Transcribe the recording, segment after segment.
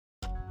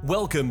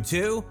Welcome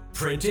to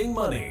Printing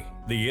Money,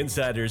 the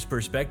insider's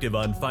perspective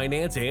on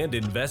finance and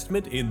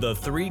investment in the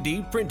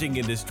 3D printing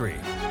industry.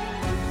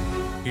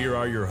 Here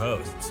are your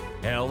hosts,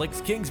 Alex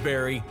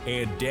Kingsbury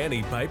and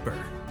Danny Piper.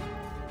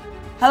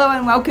 Hello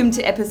and welcome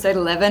to episode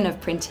 11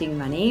 of Printing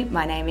Money.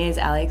 My name is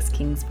Alex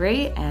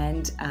Kingsbury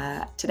and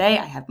today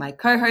I have my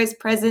co-host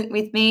present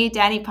with me,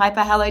 Danny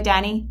Piper. Hello,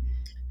 Danny.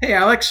 Hey,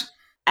 Alex.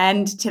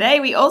 And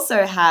today we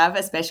also have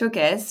a special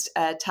guest,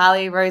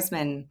 Tali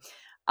Rosman.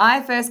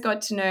 I first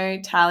got to know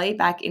Tali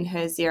back in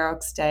her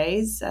Xerox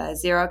days.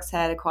 Xerox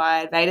had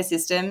acquired Veda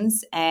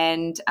Systems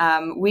and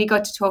we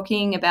got to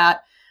talking about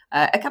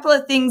a couple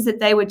of things that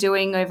they were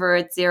doing over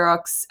at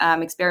Xerox,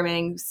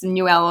 experimenting with some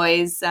new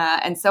alloys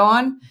and so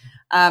on.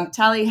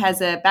 Tali has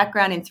a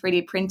background in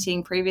 3D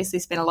printing, previously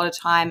spent a lot of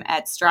time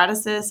at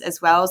Stratasys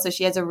as well. So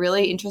she has a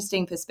really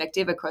interesting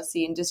perspective across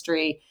the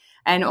industry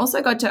and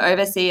also got to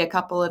oversee a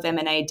couple of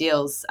M&A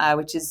deals,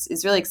 which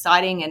is really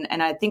exciting.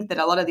 And I think that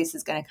a lot of this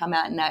is going to come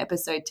out in our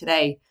episode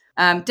today.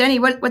 Danny,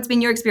 what's been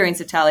your experience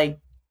of Tali?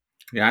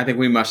 Yeah, I think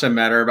we must have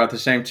met her about the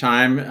same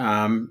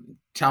time.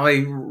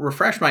 Tali,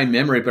 refresh my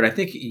memory, but I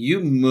think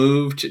you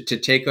moved to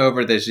take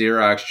over the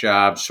Xerox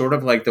job sort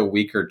of like the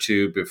week or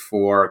two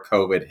before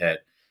COVID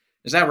hit.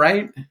 Is that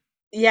right?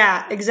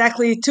 Yeah,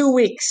 exactly 2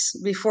 weeks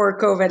before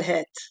COVID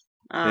hit.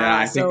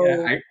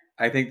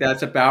 I think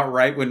that's about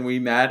right when we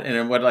met,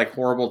 and what like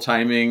horrible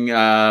timing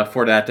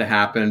for that to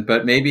happen.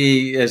 But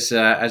maybe as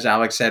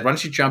Alex said, why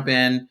don't you jump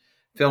in,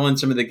 fill in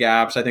some of the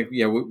gaps? I think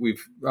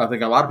I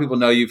think a lot of people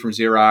know you from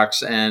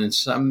Xerox, and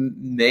some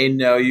may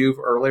know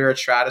you earlier at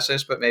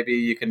Stratasys, but maybe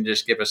you can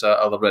just give us a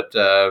little bit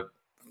a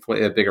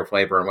bigger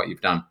flavor on what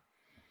you've done.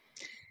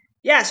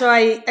 Yeah, so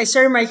I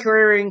started my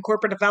career in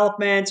corporate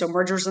development, so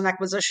mergers and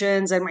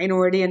acquisitions and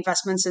minority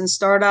investments in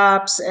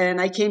startups. And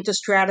I came to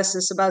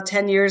Stratasys about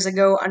 10 years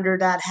ago under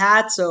that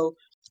hat. So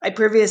I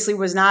previously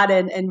was not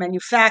in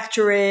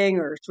manufacturing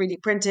or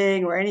 3D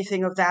printing or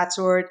anything of that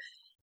sort.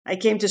 I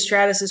came to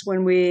Stratasys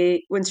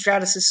when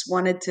Stratasys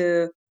wanted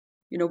to,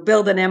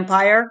 build an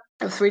empire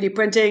of 3D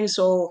printing.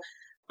 So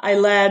I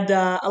led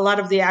a lot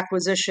of the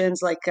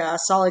acquisitions like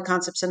Solid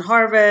Concepts and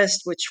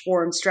Harvest, which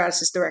formed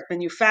Stratasys Direct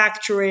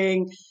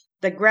Manufacturing,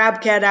 the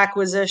GrabCAD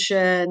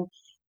acquisition,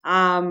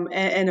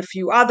 and a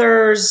few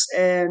others.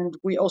 And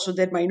we also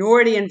did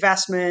minority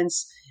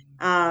investments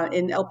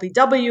in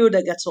LPW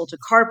that got sold to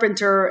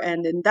Carpenter,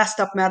 and in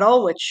Desktop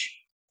Metal, which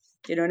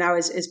now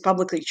is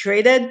publicly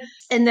traded.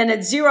 And then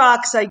at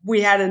Xerox,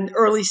 we had an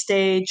early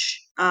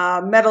stage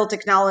metal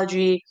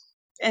technology,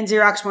 and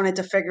Xerox wanted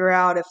to figure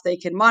out if they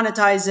can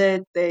monetize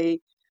it.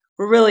 They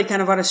were really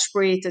kind of on a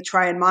spree to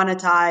try and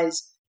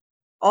monetize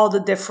all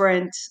the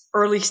different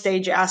early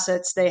stage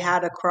assets they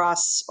had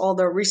across all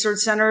their research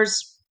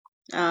centers,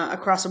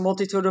 across a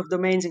multitude of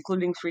domains,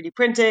 including 3D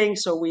printing.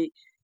 So we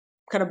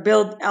kind of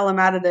built LM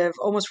Additive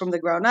almost from the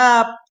ground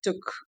up, took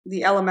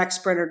the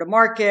LMX printer to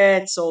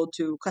market, sold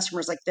to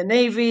customers like the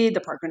Navy,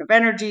 Department of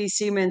Energy,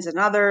 Siemens, and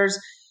others.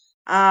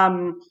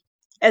 And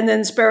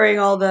then sparing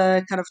all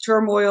the kind of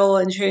turmoil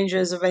and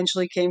changes,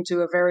 eventually came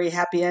to a very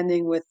happy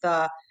ending with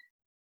kind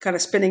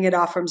of spinning it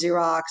off from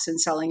Xerox and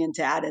selling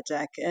into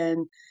Additive.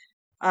 And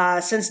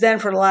since then,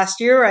 for the last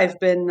year, I've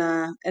been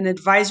an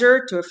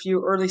advisor to a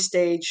few early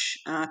stage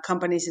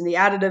companies in the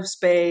additive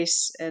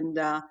space and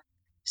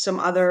some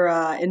other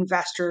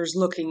investors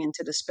looking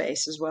into the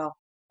space as well.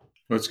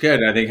 Well, it's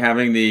good. I think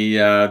having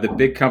the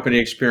big company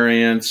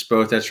experience,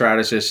 both at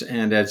Stratasys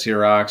and at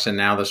Xerox, and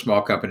now the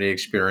small company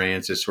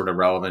experience is sort of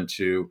relevant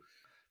to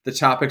the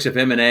topics of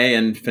M&A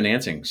and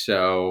financing.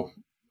 So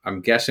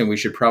I'm guessing we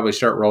should probably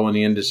start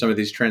rolling into some of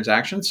these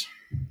transactions.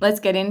 Let's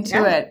get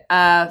into it.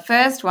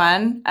 First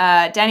one,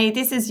 Danny,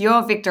 this is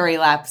your victory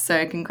lap,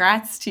 so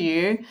congrats to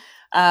you.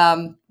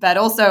 But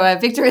also a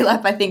victory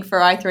lap, I think, for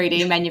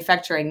i3D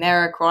Manufacturing.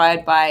 They're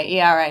acquired by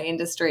ERA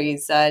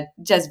Industries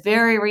just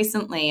very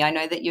recently. I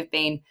know that you've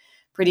been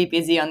pretty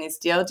busy on this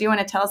deal. Do you want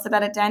to tell us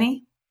about it,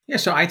 Danny? Yeah,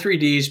 so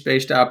i3D is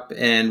based up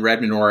in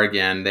Redmond,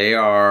 Oregon. They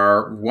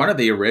are one of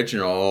the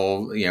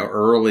original,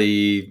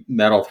 early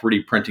metal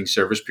 3D printing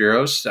service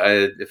bureaus.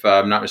 If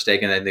I'm not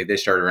mistaken, I think they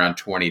started around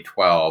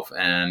 2012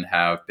 and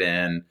have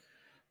been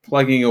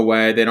plugging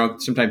away. They don't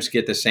sometimes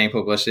get the same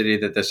publicity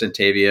that the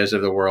Centavias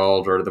of the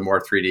world or the more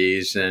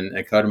 3Ds and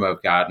Kodama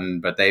have gotten,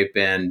 but they've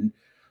been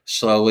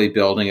slowly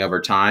building over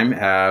time,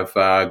 have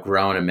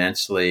grown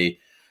immensely,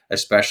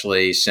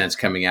 especially since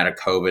coming out of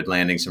COVID,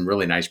 landing some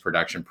really nice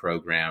production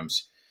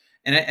programs.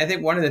 And I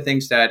think one of the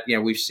things that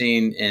we've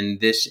seen in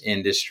this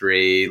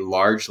industry,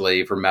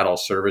 largely for metal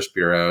service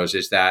bureaus,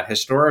 is that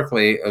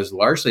historically it was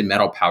largely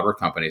metal powder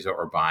companies that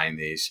were buying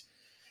these.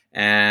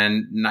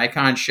 And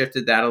Nikon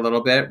shifted that a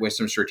little bit with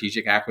some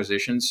strategic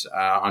acquisitions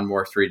on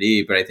more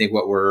 3D. But I think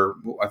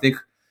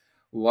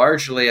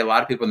largely a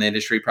lot of people in the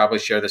industry probably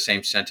share the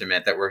same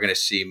sentiment that we're going to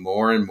see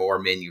more and more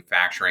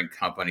manufacturing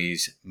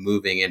companies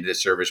moving into the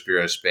service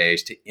bureau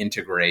space to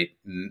integrate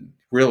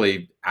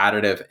really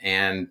additive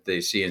and the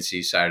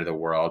CNC side of the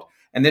world.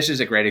 And this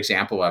is a great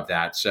example of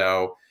that.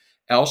 So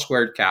L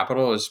Squared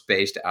Capital is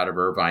based out of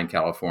Irvine,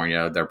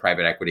 California, their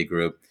private equity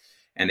group.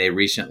 and they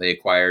recently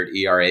acquired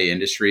ERA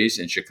Industries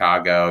in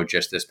Chicago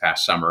just this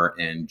past summer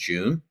in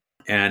June,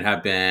 and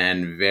have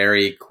been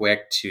very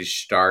quick to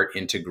start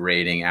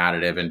integrating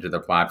additive into the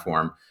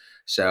platform.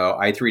 So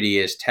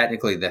i3D is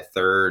technically the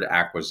third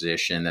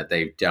acquisition that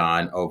they've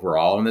done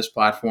overall in this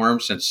platform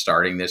since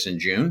starting this in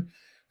June,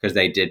 because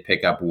they did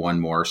pick up one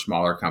more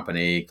smaller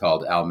company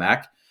called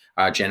Elmec,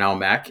 Gen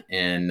Elmec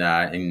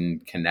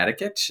in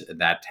Connecticut.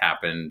 That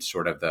happened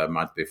sort of the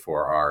month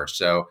before ours.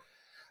 So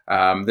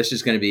this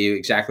is going to be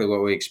exactly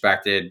what we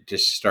expected,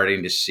 just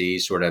starting to see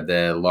sort of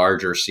the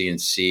larger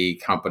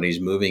CNC companies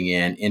moving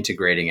in,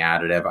 integrating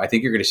additive. I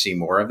think you're going to see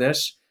more of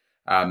this.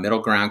 Middle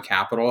Ground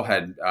Capital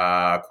had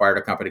acquired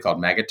a company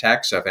called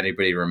Megatech. So if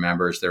anybody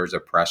remembers, there was a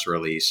press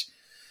release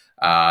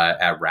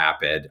at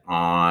Rapid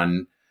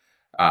on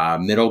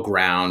Middle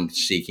Ground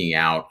seeking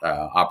out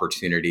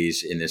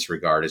opportunities in this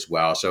regard as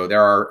well. So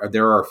there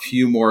are a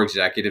few more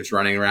executives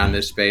running around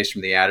this space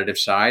from the additive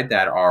side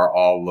that are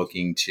all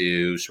looking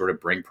to sort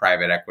of bring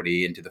private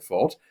equity into the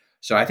fold.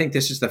 So I think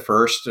this is the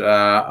first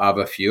of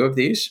a few of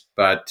these,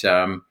 but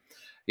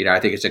I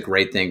think it's a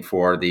great thing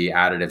for the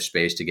additive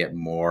space to get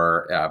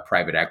more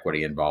private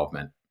equity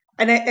involvement.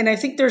 And I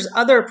think there's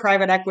other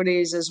private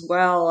equities as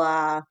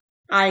well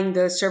eyeing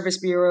the service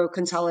bureau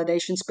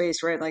consolidation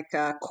space, right? Like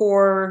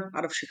Core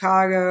out of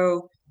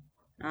Chicago,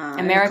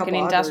 and a American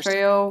couple others.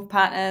 Industrial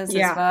Partners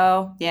as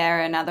well. Yeah,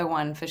 another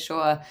one for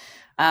sure.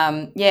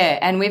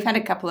 And we've had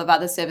a couple of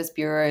other service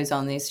bureaus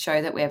on this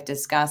show that we have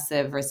discussed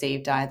that have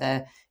received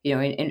either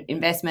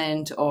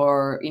investment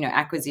or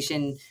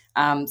acquisition.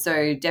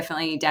 So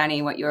definitely,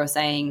 Danny, what you're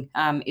saying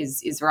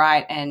is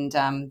right,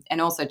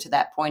 and also to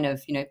that point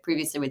of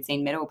previously we'd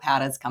seen metal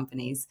powders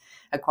companies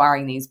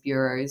acquiring these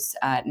bureaus.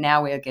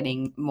 Now we're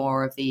getting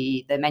more of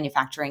the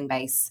manufacturing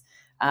base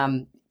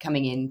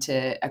coming in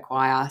to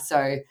acquire.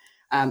 So.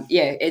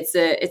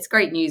 It's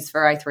great news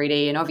for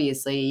i3D, and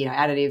obviously,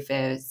 additive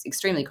is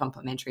extremely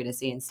complementary to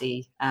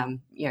CNC,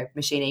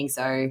 machining.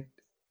 So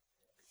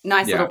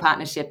nice little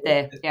partnership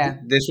there. Yeah.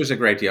 This was a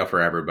great deal for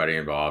everybody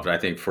involved. I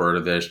think for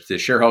the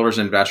shareholders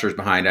and investors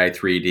behind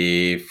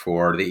i3D,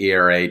 for the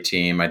ERA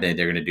team, I think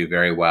they're going to do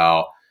very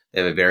well.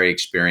 They have a very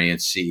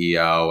experienced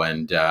CEO,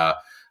 and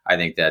I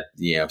think that,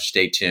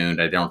 stay tuned.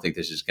 I don't think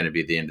this is going to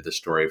be the end of the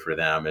story for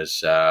them,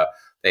 as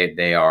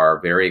they are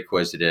very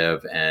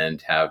acquisitive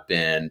and have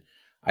been,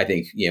 I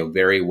think,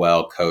 very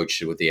well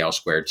coached with the L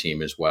Squared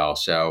team as well.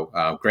 So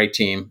great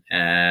team.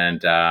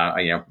 And,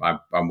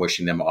 I'm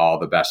wishing them all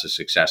the best of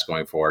success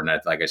going forward.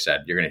 And like I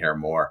said, you're going to hear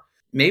more.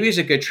 Maybe it's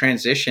a good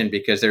transition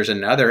because there's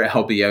another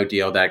LBO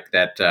deal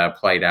that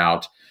played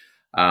out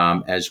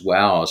as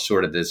well as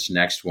sort of this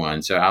next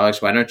one. So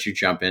Alex, why don't you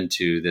jump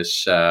into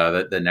this,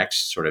 the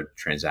next sort of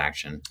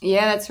transaction?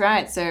 Yeah, that's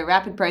right. So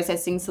Rapid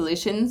Processing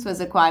Solutions was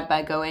acquired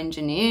by Go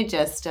Engineer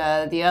just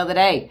the other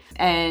day.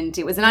 And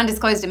it was an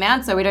undisclosed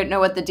amount, so we don't know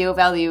what the deal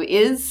value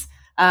is.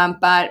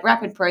 But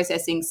Rapid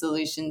Processing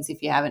Solutions,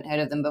 if you haven't heard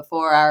of them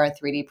before, are a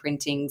 3D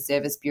printing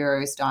service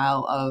bureau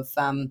style of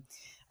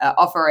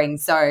offering.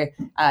 So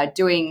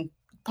doing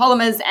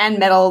polymers and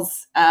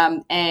metals,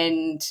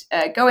 and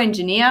Go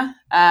Engineer,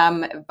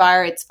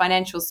 via its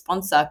financial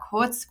sponsor,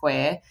 Court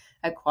Square,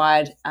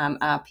 acquired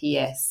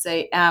RPS.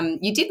 So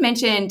you did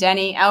mention,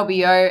 Danny,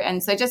 LBO,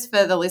 and so just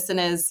for the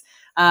listeners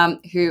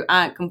who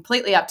aren't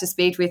completely up to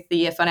speed with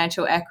the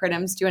financial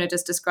acronyms, do you want to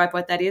just describe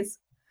what that is?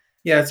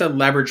 Yeah, it's a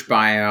leverage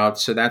buyout.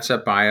 So that's a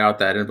buyout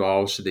that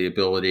involves the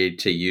ability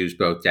to use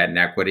both debt and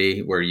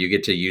equity, where you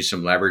get to use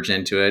some leverage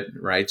into it,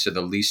 right? So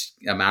the least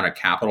amount of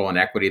capital and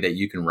equity that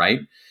you can write,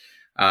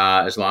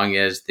 as long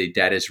as the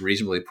debt is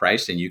reasonably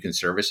priced and you can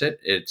service it,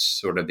 it's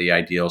sort of the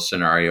ideal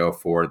scenario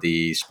for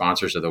the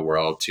sponsors of the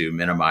world to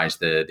minimize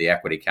the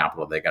equity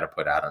capital they got to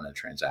put out on a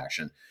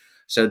transaction.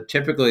 So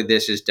typically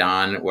this is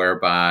done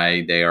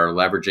whereby they are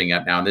leveraging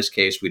up. Now, in this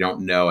case, we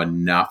don't know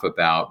enough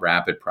about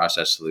Rapid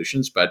Process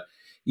Solutions, but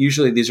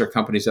usually these are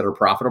companies that are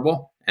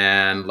profitable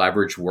and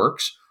leverage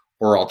works,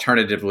 or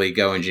alternatively,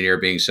 Go Engineer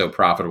being so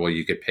profitable,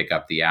 you could pick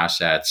up the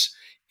assets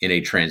in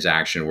a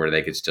transaction where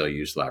they could still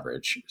use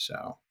leverage.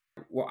 So,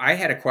 well, I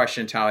had a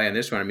question, Tali, on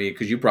this one. I mean,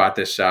 because you brought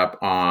this up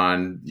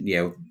on,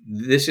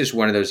 this is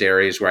one of those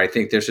areas where I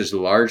think this is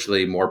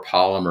largely more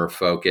polymer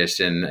focused.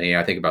 And,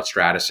 I think about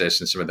Stratasys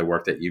and some of the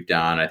work that you've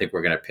done. I think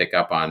we're going to pick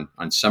up on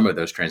some of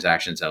those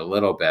transactions in a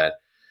little bit.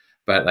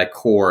 But like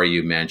Core,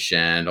 you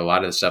mentioned, a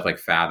lot of the stuff like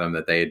Fathom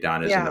that they had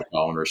done is in the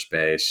polymer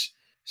space.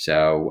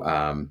 So,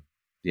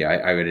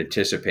 I would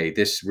anticipate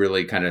this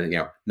really kind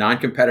of,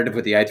 non-competitive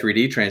with the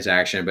i3D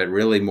transaction, but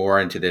really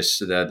more into this,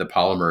 the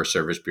polymer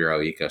service bureau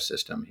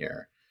ecosystem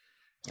here.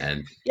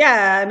 And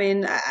I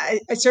mean, I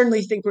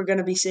certainly think we're going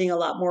to be seeing a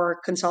lot more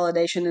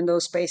consolidation in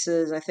those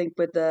spaces. I think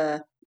with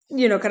the,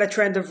 kind of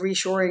trend of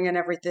reshoring and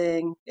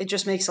everything, it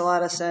just makes a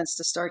lot of sense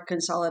to start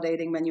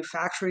consolidating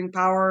manufacturing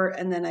power.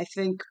 And then I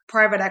think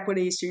private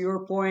equities, to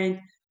your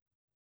point,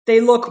 they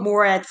look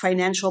more at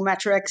financial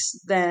metrics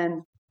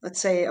than, let's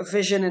say, a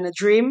vision and a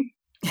dream.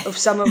 of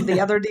some of the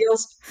other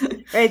deals,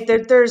 right?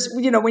 There's,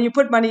 when you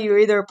put money, you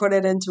either put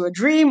it into a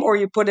dream or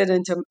you put it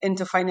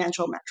into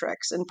financial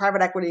metrics. And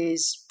private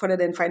equities put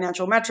it in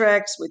financial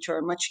metrics, which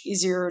are much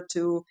easier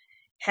to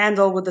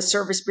handle with the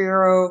service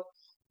bureau.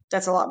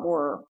 That's a lot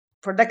more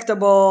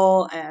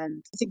predictable.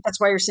 And I think that's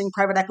why you're seeing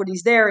private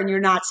equities there and you're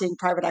not seeing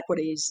private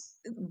equities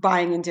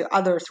buying into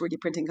other 3D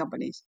printing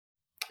companies.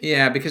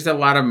 Yeah, because a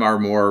lot of them are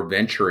more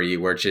venture-y,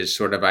 which is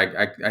sort of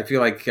I feel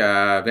like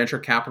venture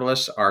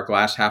capitalists are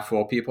glass half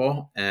full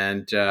people,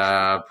 and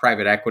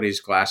private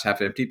equities glass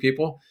half empty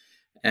people.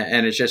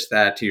 And it's just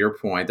that, to your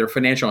point, they're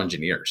financial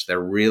engineers.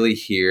 They're really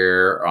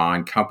here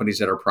on companies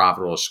that are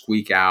profitable,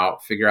 squeak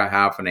out, figure out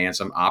how to finance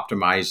them,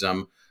 optimize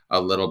them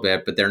a little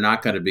bit. But they're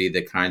not going to be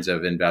the kinds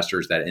of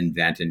investors that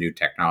invent a new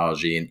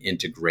technology and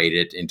integrate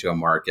it into a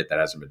market that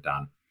hasn't been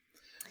done.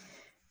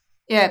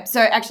 Yeah, so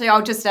actually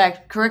I'll just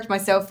correct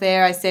myself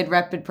there. I said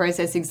Rapid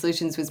Processing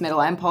Solutions was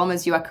metal and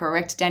polymers. You are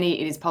correct,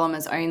 Danny. It is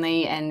polymers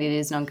only and it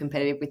is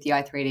non-competitive with the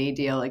i3D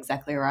deal.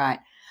 Exactly right.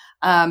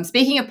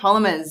 Speaking of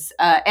polymers,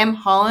 M.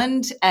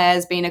 Holland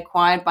has been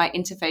acquired by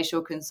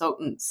Interfacial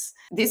Consultants.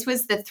 This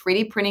was the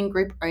 3D printing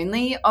group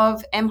only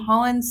of M.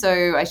 Holland.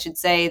 So I should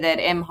say that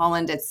M.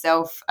 Holland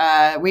itself,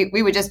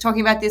 we were just talking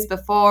about this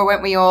before,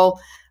 weren't we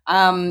all?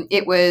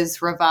 It was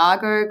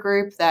Ravago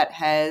Group that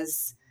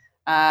has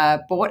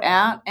bought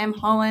out M.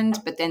 Holland,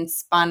 but then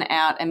spun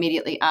out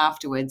immediately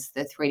afterwards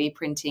the 3D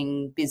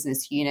printing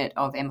business unit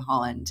of M.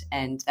 Holland,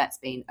 and that's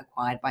been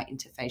acquired by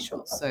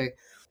Interfacial. So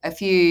a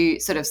few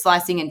sort of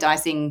slicing and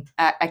dicing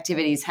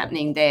activities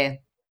happening there.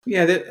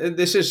 Yeah,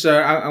 this is.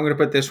 I'm going to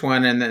put this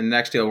one, and then the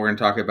next deal we're going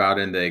to talk about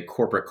in the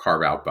corporate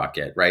carve out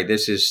bucket, right?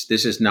 This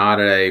is not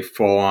a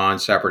full on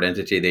separate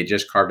entity. They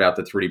just carved out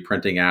the 3D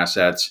printing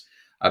assets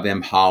of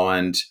M.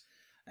 Holland,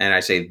 and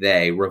I say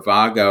they.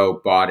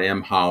 Ravago bought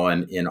M.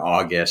 Holland in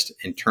August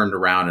and turned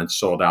around and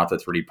sold out the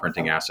 3D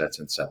printing assets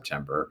in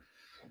September.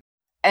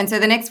 And so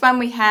the next one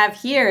we have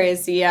here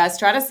is the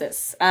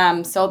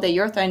Stratasys sold their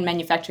urethane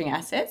manufacturing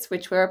assets,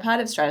 which were a part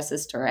of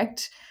Stratasys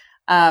Direct.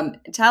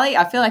 Tali,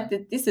 I feel like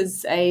that this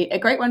is a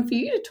great one for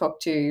you to talk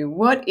to.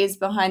 What is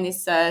behind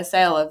this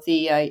sale of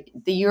the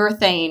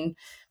urethane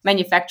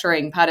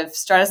manufacturing part of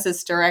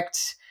Stratasys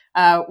Direct?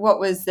 What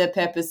was the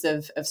purpose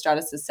of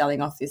Stratasys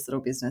selling off this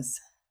little business?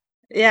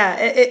 Yeah,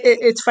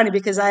 it's funny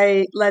because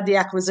I led the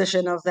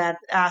acquisition of that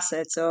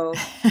asset. So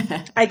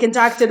I can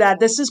talk to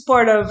that. This is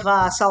part of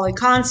Solid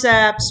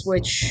Concepts,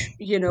 which,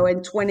 in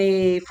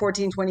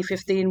 2014,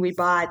 2015, we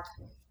bought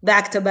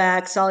back to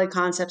back Solid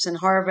Concepts and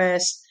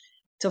Harvest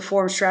to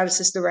form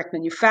Stratasys Direct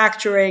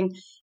Manufacturing.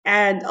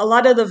 And a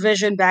lot of the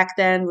vision back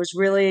then was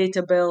really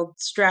to build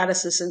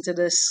Stratasys into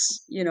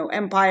this,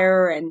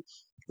 empire and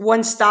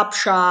one stop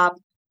shop,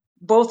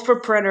 both for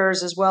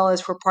printers as well as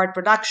for part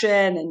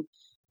production. And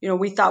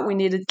we thought we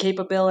needed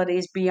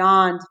capabilities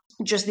beyond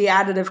just the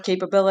additive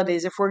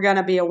capabilities if we're going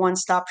to be a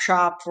one-stop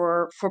shop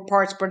for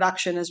parts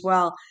production as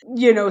well.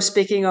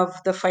 Speaking of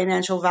the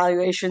financial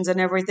valuations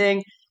and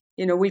everything,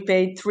 we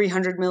paid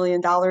 $300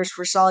 million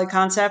for Solid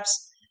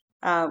Concepts,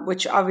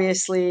 which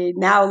obviously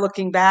now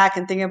looking back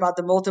and thinking about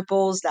the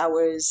multiples, that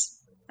was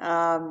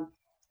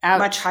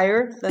much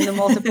higher than the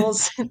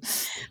multiples.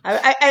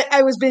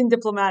 I was being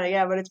diplomatic,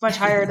 yeah, but it's much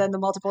higher than the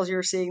multiples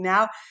you're seeing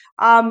now.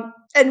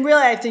 And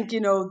really, I think,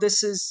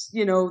 this is,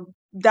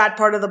 that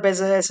part of the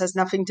business has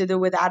nothing to do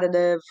with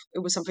additive. It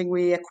was something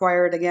we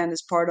acquired, again,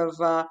 as part of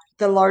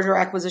the larger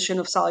acquisition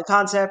of Solid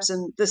Concepts.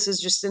 And this is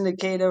just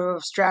indicative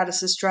of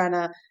Stratasys trying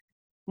to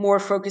more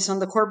focus on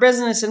the core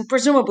business and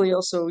presumably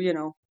also,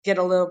 get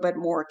a little bit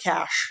more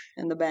cash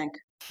in the bank.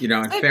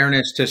 In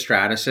fairness to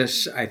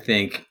Stratasys, I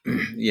think,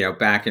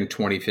 back in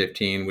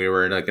 2015, we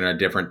were like in a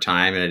different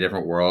time in a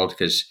different world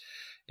because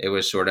it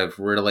was sort of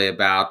really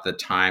about the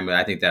time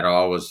I think that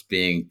all was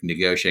being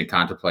negotiated,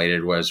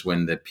 contemplated was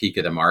when the peak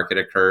of the market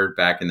occurred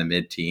back in the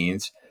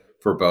mid-teens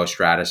for both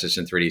Stratasys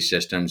and 3D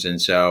Systems. And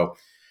so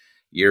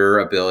your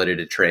ability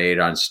to trade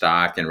on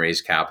stock and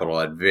raise capital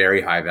at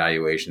very high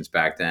valuations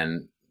back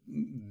then,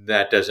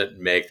 that doesn't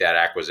make that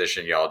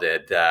acquisition y'all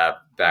did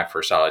back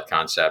for Solid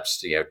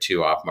Concepts,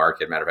 too off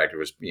market. Matter of fact, it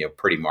was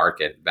pretty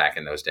market back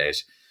in those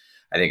days.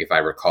 I think if I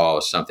recall,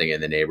 something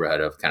in the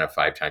neighborhood of kind of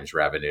 5 times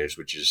revenues,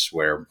 which is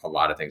where a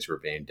lot of things were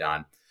being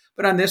done.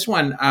 But on this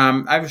one,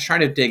 I was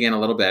trying to dig in a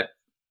little bit.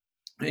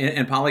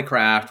 And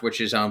Polycraft,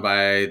 which is owned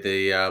by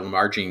the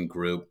Lamargine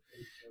Group,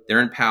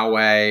 they're in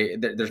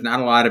Poway. There's not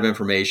a lot of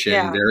information,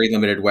 very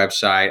limited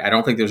website. I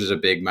don't think this is a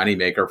big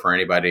moneymaker for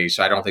anybody.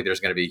 So I don't think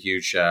there's going to be a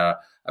huge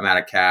amount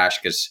of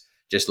cash because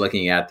just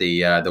looking at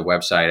the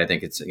website, I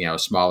think it's a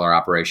smaller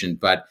operation.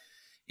 But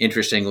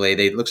interestingly,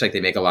 it looks like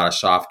they make a lot of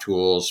soft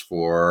tools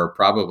for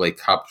probably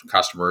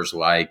customers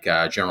like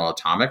General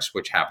Atomics,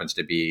 which happens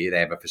to be, they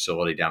have a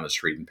facility down the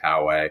street in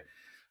Poway.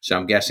 So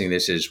I'm guessing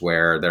this is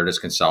where they're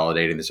just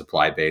consolidating the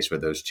supply base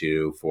with those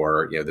two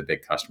for the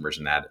big customers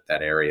in that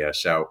area.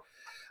 So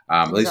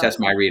at least that's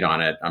my read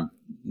on it. I'm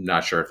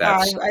not sure if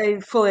that's. I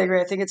fully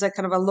agree. I think it's a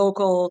kind of a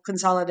local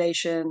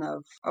consolidation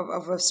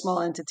of a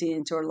small entity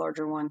into a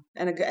larger one,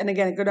 and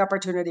again, a good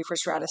opportunity for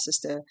Stratasys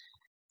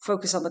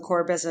focus on the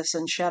core business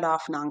and shut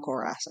off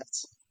non-core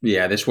assets.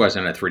 Yeah, this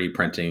wasn't a 3D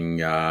printing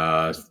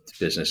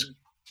business.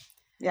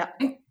 Yeah.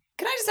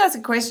 Can I just ask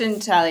a question,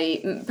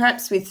 Tali?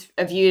 Perhaps with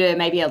a view to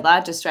maybe a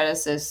larger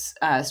Stratasys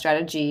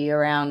strategy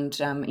around,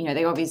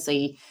 they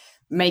obviously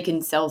make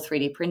and sell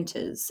 3D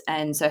printers,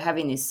 and so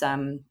having this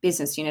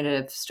business unit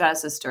of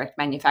Stratasys Direct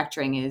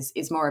Manufacturing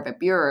is more of a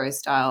bureau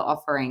style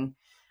offering.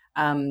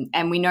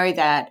 And we know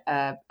that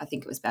I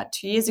think it was about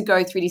 2 years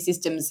ago, 3D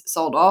Systems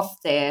sold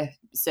off their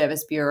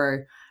service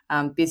bureau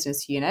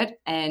business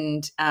unit,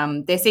 and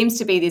there seems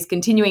to be this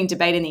continuing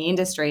debate in the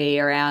industry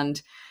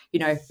around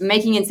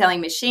making and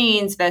selling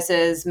machines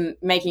versus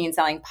making and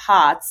selling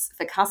parts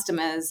for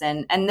customers,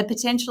 and the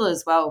potential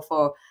as well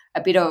for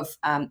a bit of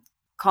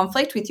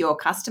conflict with your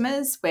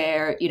customers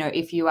where,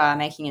 if you are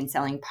making and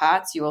selling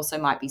parts, you also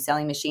might be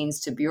selling machines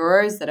to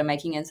bureaus that are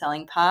making and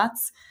selling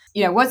parts.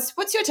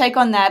 What's your take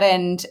on that,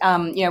 and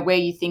where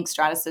you think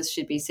Stratasys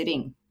should be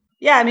sitting?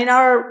 Yeah, I mean,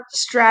 our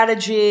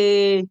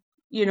strategy,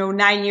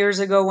 9 years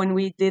ago when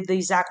we did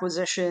these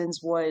acquisitions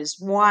was,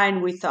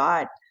 one, we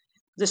thought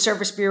the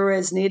service bureau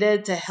is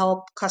needed to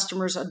help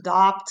customers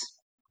adopt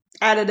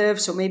additive.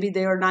 So maybe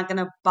they are not going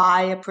to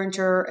buy a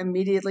printer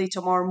immediately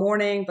tomorrow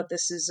morning, but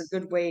this is a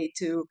good way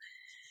to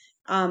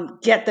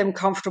get them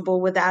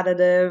comfortable with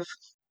additive,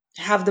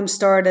 have them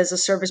start as a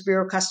service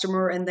bureau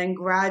customer, and then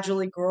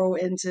gradually grow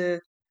into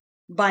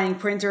buying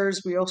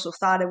printers. We also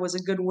thought it was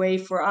a good way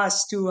for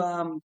us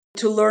to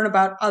learn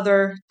about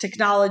other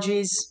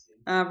technologies,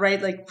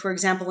 right? Like, for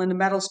example, in the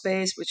metal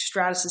space, which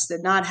Stratasys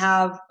did not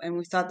have. And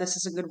we thought this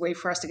is a good way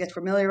for us to get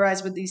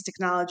familiarized with these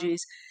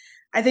technologies.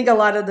 I think a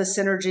lot of the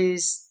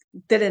synergies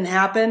didn't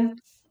happen.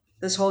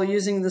 This whole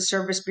using the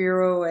service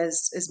bureau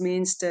as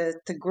means to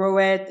grow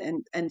it,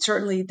 and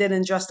certainly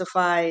didn't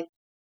justify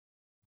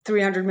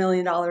 $300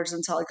 million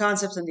in Solid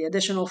Concepts and the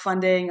additional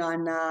funding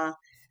on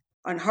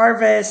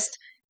Harvest.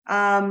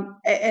 And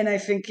I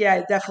think, yeah,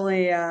 it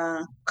definitely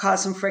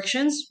caused some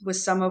frictions with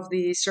some of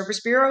the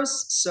service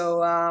bureaus.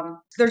 So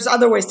there's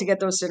other ways to get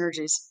those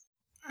synergies.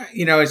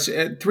 It's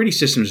 3D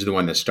Systems is the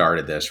one that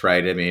started this,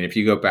 right? I mean, if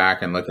you go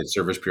back and look at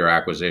service bureau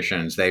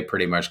acquisitions, they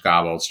pretty much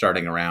gobbled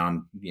starting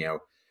around,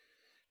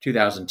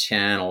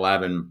 2010,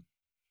 11.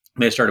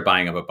 They started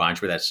buying up a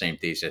bunch with that same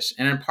thesis.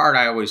 And in part,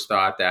 I always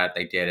thought that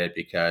they did it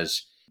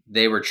because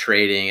they were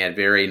trading at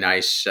very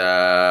nice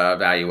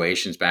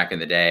valuations back in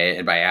the day.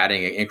 And by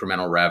adding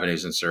incremental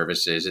revenues and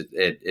services,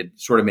 it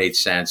sort of made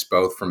sense,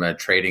 both from a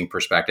trading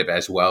perspective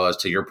as well as,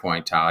 to your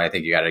point, Tali, I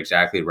think you got it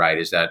exactly right,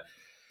 is that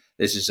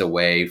this is a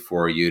way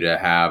for you to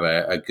have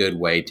a good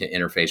way to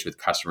interface with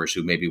customers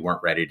who maybe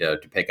weren't ready to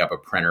pick up a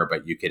printer,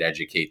 but you could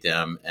educate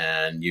them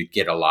and you'd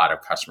get a lot of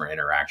customer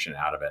interaction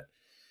out of it.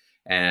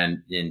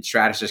 And then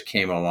Stratasys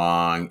came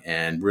along,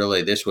 and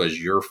really this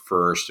was your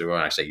first, when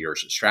I say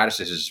yours,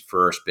 Stratasys'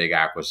 first big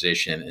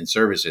acquisition in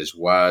services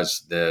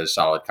was the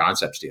Solid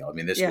Concepts deal. I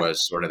mean, this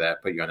was sort of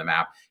that put you on the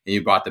map, and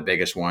you bought the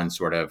biggest one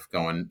sort of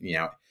going,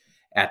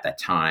 at that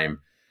time.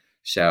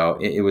 So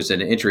it was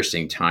an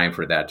interesting time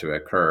for that to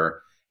occur.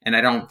 And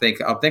I'll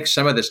think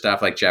some of the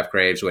stuff like Jeff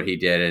Graves, what he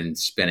did in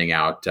spinning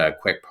out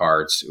Quick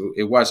Parts,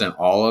 it wasn't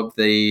all of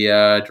the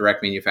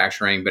direct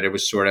manufacturing, but it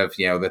was sort of,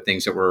 the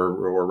things that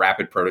were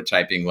rapid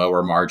prototyping,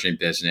 lower margin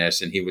business.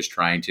 And he was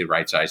trying to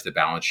right size the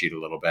balance sheet a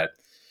little bit.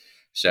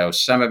 So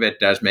some of it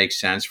does make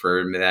sense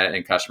for that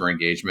in customer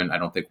engagement. I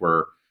don't think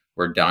we're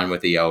done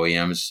with the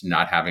OEMs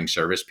not having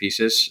service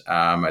pieces.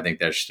 I think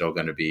there's still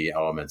going to be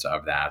elements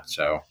of that.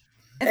 So.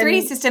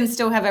 3D Systems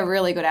still have a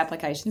really good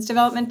applications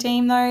development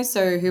team, though,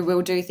 so who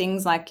will do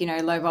things like,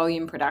 low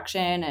volume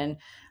production,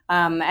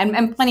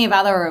 and plenty of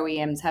other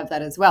OEMs have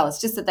that as well. It's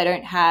just that they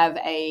don't have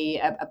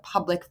a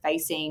public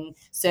facing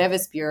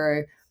service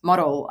bureau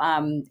model.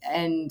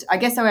 And I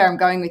guess where I'm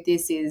going with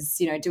this is,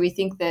 do we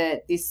think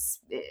that this,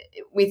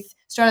 with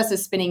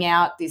Stratasys spinning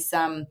out this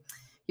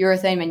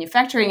urethane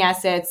manufacturing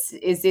assets,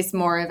 is this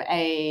more of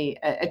a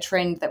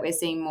trend that we're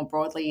seeing more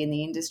broadly in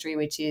the industry,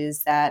 which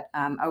is that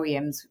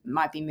OEMs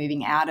might be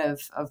moving out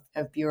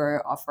of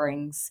bureau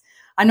offerings?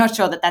 I'm not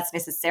sure that that's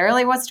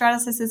necessarily what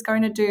Stratasys is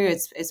going to do.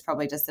 It's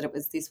probably just that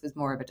this was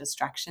more of a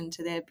distraction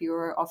to their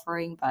bureau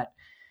offering, but.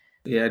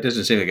 Yeah, it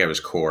doesn't seem like it was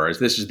core.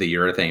 This is the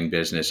urethane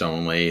business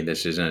only.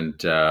 This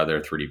isn't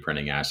their 3D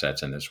printing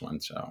assets in this one.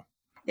 So.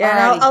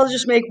 Yeah, and I'll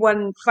just make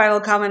one final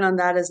comment on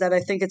that, is that I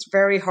think it's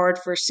very hard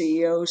for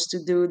CEOs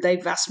to do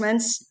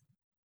divestments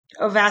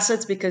of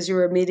assets because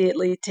you're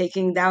immediately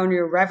taking down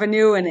your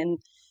revenue, and in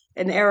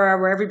an era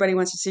where everybody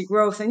wants to see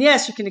growth. And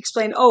yes, you can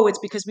explain, it's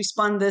because we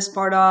spun this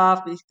part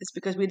off, it's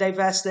because we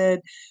divested,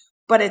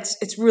 but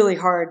it's really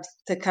hard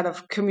to kind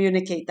of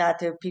communicate that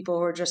to people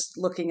who are just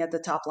looking at the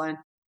top line.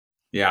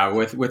 Yeah,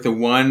 with the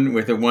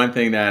one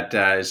thing that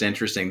is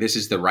interesting, this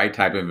is the right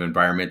type of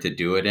environment to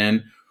do it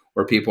in,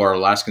 where people are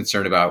less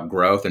concerned about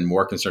growth and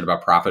more concerned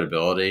about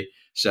profitability.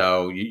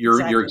 So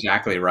you're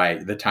exactly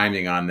right. The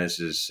timing on this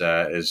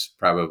is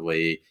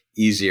probably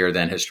easier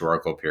than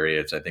historical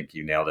periods. I think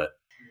you nailed it.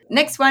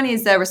 Next one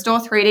is Restore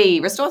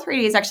 3D. Restore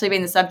 3D has actually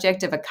been the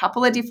subject of a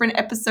couple of different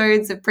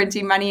episodes of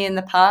Printing Money in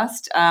the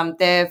past.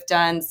 They've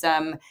done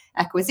some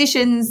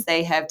acquisitions,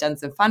 they have done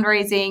some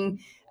fundraising,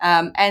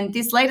 and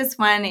this latest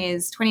one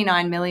is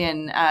 29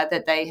 million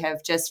that they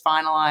have just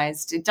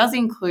finalized. It does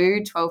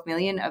include 12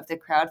 million of the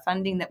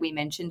crowdfunding that we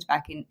mentioned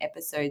back in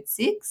episode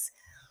 6.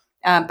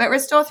 But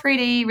Restore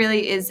 3D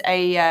really is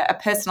a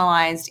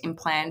personalized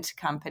implant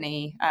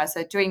company.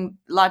 So doing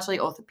largely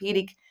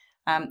orthopedic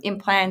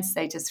implants.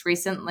 They just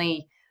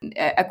recently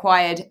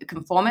acquired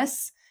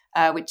Conformis,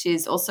 which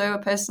is also a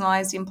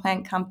personalized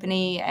implant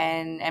company,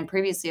 and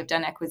previously have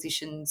done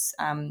acquisitions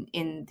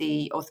in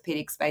the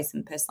orthopedic space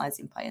and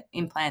personalized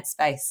implant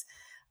space.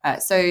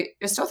 So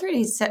Restore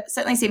 3D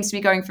certainly seems to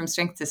be going from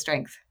strength to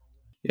strength.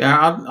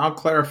 Yeah, I'll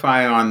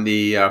clarify on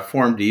the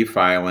Form D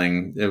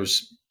filing. It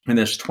was, and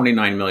there's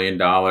 $29 million.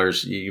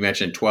 You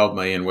mentioned 12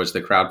 million was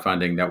the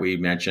crowdfunding that we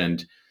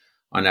mentioned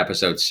on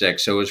episode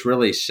 6. So it was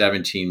really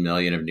 17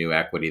 million of new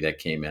equity that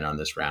came in on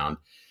this round.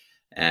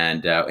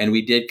 And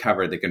we did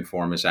cover the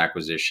Conformis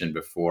acquisition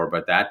before,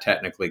 but that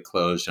technically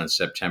closed on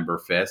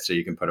September 5th. So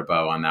you can put a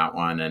bow on that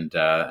one, and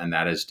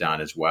that is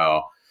done as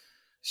well.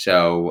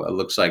 So it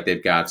looks like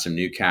they've got some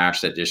new cash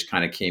that just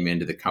kind of came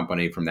into the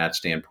company from that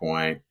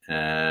standpoint.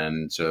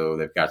 And so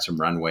they've got some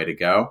runway to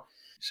go.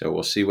 So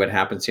we'll see what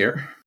happens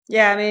here.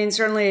 Yeah, I mean,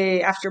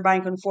 certainly after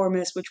buying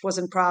Conformis, which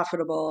wasn't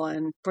profitable,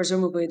 and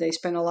presumably they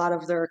spent a lot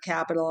of their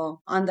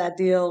capital on that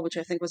deal, which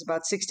I think was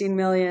about 16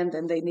 million,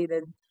 then they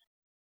needed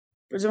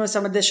presumably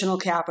some additional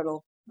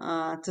capital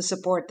to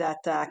support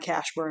that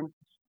cash burn.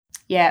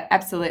 Yeah,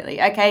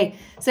 absolutely. Okay,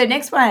 so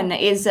next one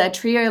is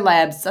Trio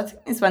Labs. I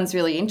think this one's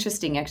really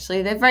interesting,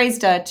 actually. They've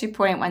raised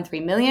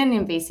 2.13 million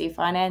in VC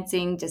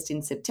financing just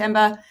in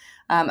September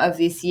of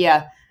this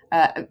year.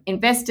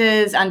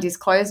 Investors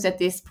undisclosed at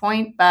this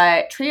point,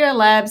 but Trio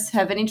Labs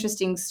have an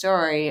interesting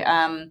story.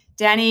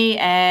 Danny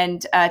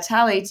and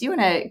Tali, do you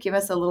want to give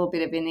us a little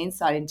bit of an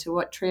insight into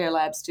what Trio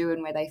Labs do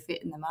and where they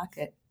fit in the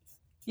market?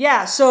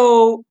 Yeah,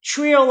 so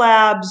Trio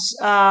Labs,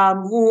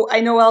 who I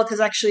know well because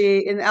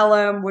actually in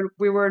LM, when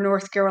we were in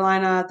North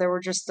Carolina, there were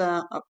just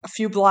a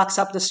few blocks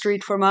up the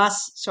street from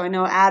us. So I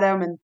know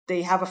Adam, and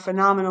they have a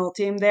phenomenal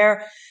team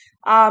there.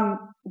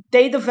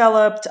 They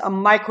developed a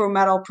micro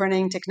metal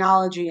printing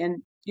technology.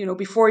 And,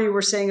 before you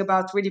were saying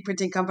about 3D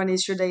printing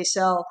companies, should they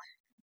sell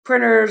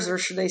printers or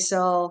should they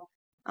sell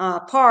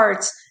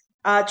parts?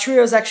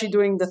 Trio is actually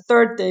doing the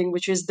third thing,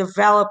 which is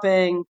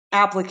developing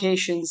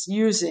applications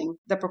using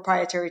the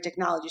proprietary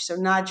technology. So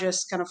not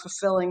just kind of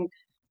fulfilling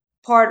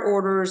part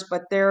orders,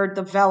 but they're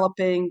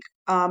developing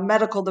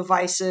medical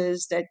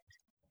devices that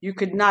you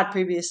could not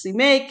previously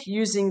make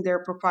using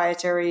their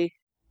proprietary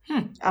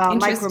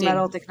micro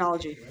metal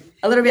technology.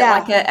 A little bit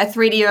like a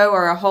 3DO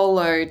or a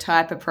holo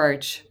type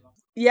approach.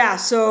 Yeah.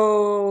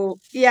 So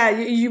yeah,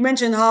 you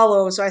mentioned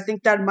hollow. So I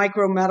think that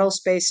micro metal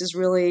space is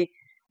really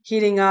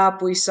heating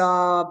up. We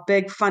saw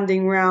big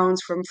funding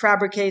rounds from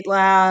Fabricate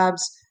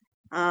Labs.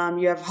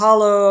 You have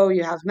Hollow,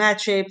 you have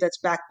MatShape that's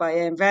backed by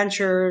AM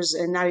Ventures,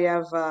 and now you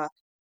have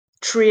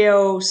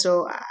Trio.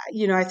 So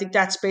I think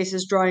that space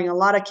is drawing a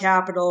lot of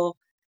capital,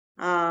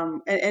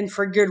 and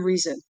for good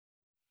reason.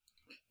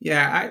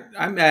 Yeah,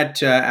 I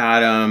met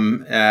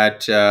Adam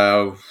at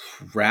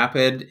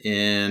Rapid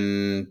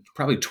in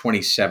probably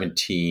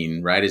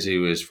 2017, right as he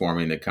was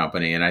forming the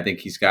company, and I think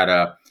he's got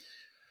a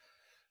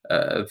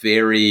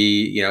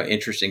very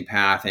interesting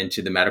path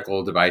into the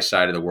medical device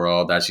side of the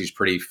world. As he's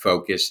pretty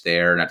focused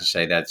there. Not to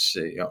say that's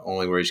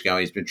only where he's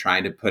going. He's been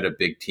trying to put a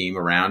big team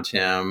around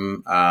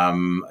him.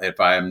 If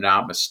I am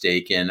not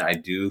mistaken, I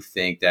do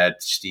think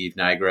that Steve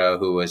Nigro,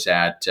 who was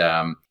at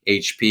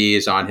HP,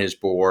 is on his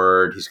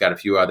board. He's got a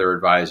few other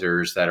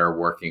advisors that are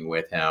working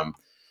with him,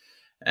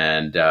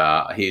 and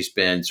he's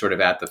been sort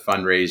of at the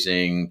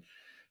fundraising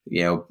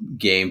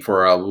game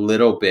for a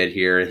little bit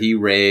here. He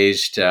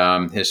raised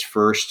his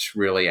first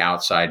really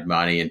outside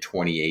money in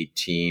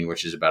 2018,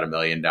 which is about $1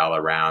 million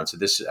round. So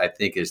this, I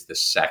think, is the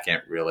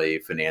second really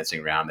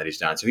financing round that he's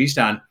done. So he's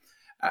done,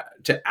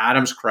 to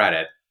Adam's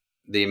credit,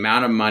 the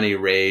amount of money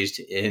raised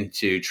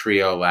into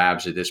Trio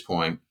Labs at this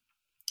point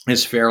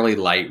is fairly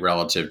light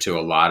relative to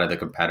a lot of the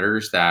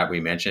competitors that we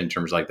mentioned in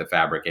terms of like the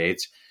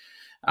Fabricates.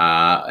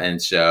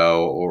 And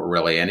so, or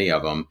really any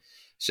of them.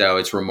 So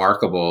it's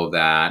remarkable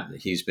that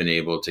he's been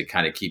able to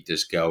kind of keep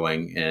this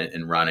going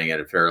and running at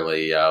a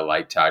fairly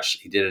light touch.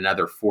 He did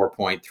another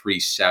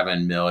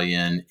 4.37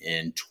 million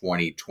in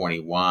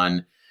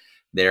 2021.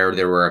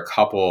 There were a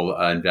couple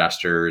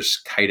investors,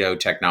 Kaido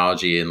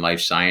Technology and Life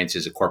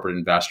Sciences, a corporate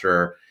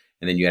investor.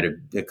 And then you had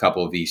a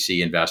couple of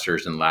VC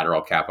investors in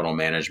Lateral Capital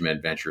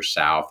Management, Venture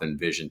South, and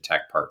Vision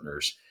Tech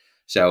Partners.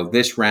 So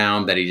this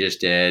round that he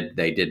just did,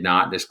 they did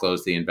not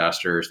disclose the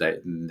investors.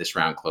 This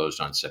round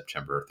closed on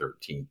September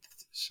 13th.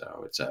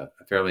 So it's a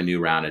fairly new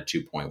round at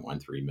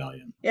 2.13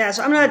 million. Yeah,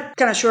 so I'm not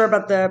kind of sure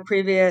about the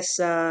previous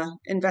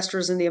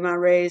investors and the amount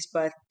raised,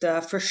 but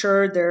for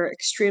sure they're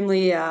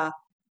extremely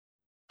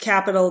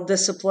capital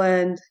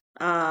disciplined,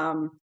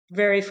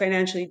 very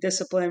financially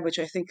disciplined, which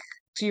I think,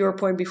 to your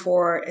point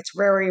before, it's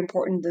very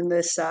important in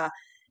this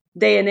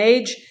day and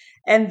age.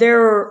 And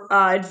their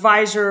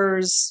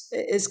advisors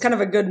is kind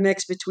of a good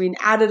mix between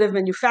additive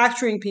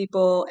manufacturing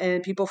people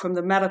and people from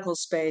the medical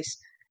space.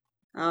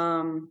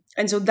 And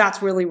so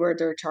that's really where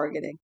they're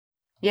targeting.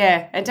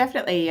 Yeah, and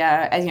definitely,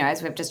 as you know,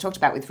 as we've just talked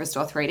about with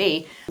Restore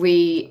 3D,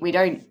 we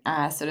don't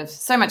sort of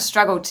so much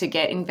struggle to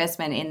get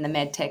investment in the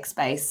medtech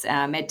space.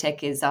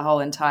 Medtech is a whole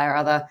entire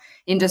other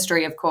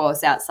industry, of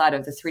course, outside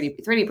of the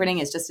 3D printing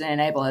is just an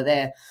enabler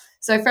there.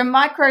 So from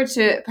micro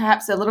to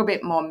perhaps a little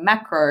bit more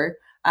macro,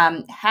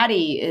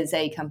 Hattie is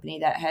a company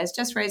that has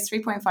just raised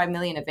 3.5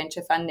 million of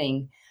venture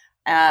funding.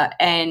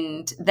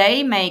 And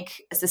they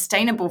make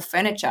sustainable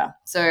furniture.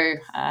 So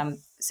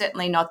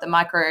certainly not the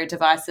micro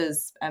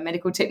devices,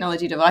 medical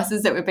technology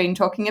devices that we've been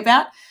talking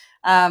about,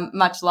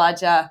 much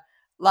larger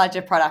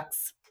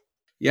products.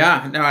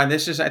 Yeah, no, and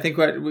this is, I think,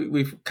 what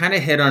we've kind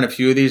of hit on a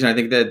few of these. And I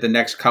think that the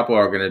next couple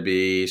are going to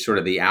be sort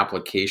of the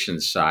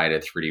application side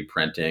of 3D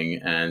printing.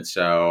 And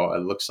so it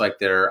looks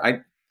like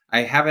I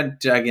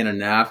haven't dug in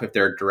enough if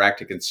they're direct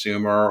to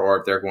consumer or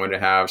if they're going to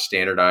have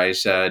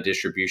standardized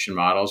distribution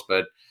models,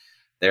 but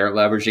they're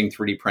leveraging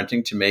 3D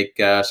printing to make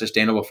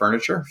sustainable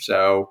furniture.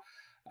 So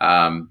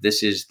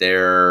this is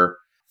their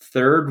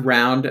third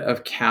round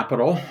of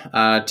capital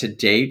to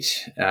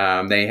date.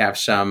 They have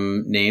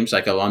some names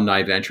like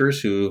Alumni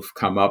Ventures who've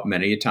come up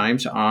many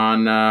times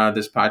on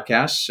this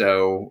podcast.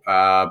 So,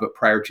 but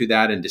prior to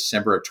that, in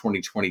December of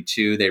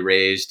 2022, they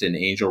raised an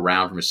angel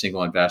round from a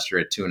single investor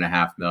at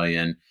 $2.5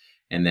 million,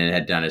 and then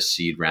had done a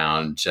seed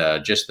round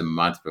just the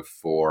month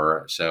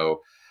before.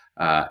 So,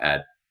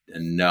 at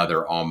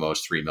another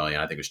almost 3 million.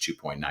 I think it was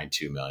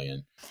 2.92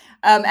 million.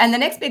 And the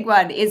next big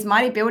one is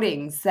Mighty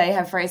Buildings. They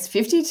have raised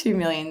 52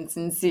 million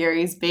in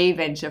Series B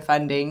venture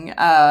funding.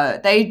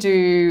 They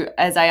do,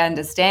 as I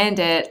understand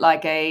it,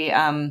 like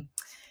a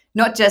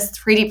not just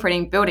 3D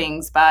printing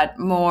buildings, but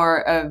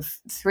more of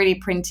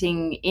 3D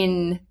printing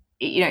in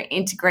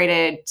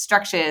integrated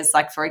structures,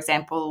 like for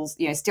example,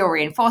 steel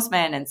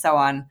reinforcement and so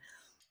on.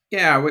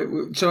 Yeah,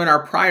 so in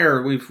our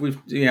prior we've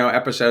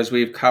episodes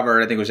we've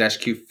covered, I think it was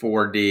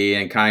SQ4D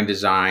and Kind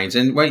Designs,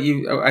 and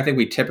I think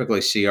we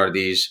typically see are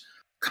these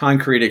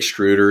concrete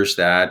extruders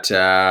that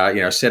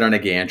sit on a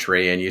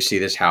gantry, and you see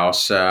this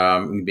house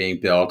being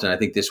built. And I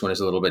think this one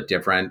is a little bit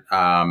different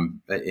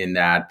in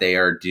that they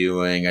are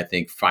doing, I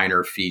think,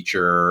 finer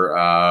feature.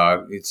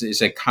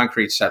 It's a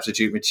concrete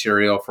substitute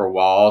material for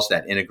walls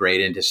that integrate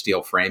into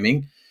steel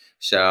framing.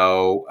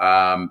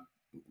 So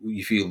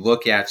if you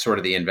look at sort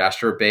of the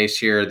investor base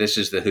here, this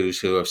is the who's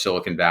who of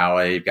Silicon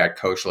Valley. You've got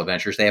Koshla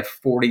Ventures. They have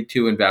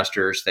 42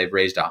 investors. They've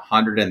raised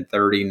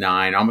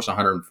 139, almost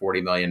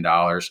 $140 million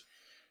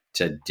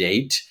to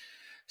date.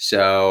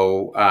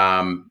 So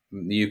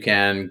you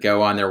can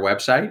go on their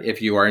website.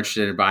 If you are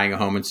interested in buying a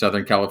home in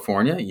Southern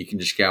California, you can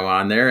just go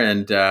on there,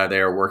 and they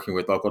are working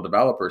with local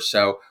developers.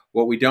 So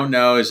what we don't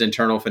know is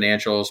internal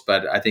financials,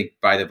 but I think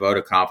by the vote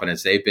of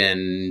confidence, they've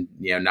been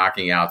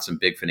knocking out some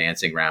big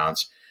financing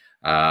rounds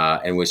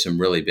and with some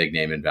really big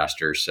name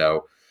investors.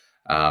 So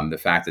the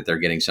fact that they're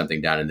getting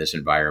something done in this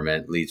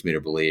environment leads me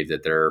to believe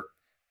that they're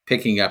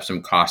picking up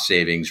some cost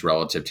savings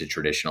relative to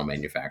traditional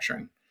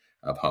manufacturing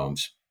of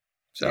homes.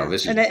 So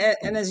this is,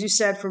 and as you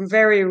said, from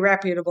very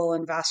reputable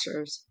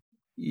investors.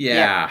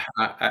 Yeah,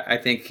 I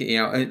think,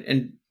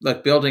 and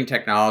look, building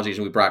technologies,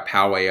 and we brought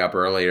Poway up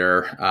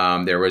earlier.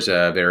 There was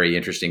a very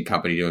interesting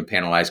company doing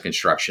panelized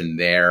construction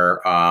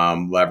there,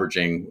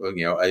 leveraging,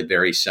 a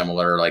very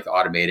similar like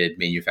automated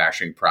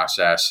manufacturing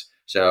process.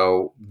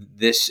 So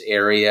this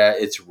area,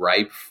 it's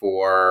ripe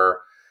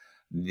for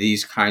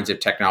these kinds of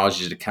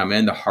technologies to come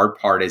in. The hard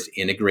part is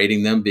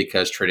integrating them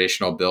because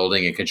traditional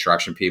building and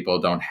construction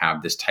people don't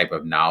have this type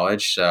of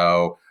knowledge.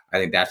 So I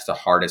think that's the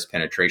hardest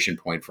penetration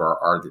point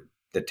for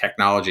the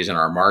technologies in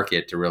our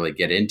market to really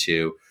get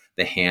into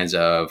the hands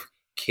of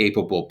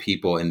capable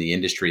people in the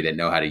industry that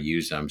know how to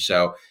use them.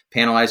 So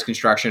panelized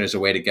construction is a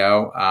way to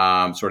go.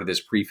 Sort of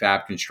this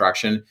prefab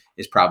construction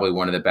is probably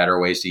one of the better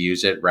ways to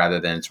use it rather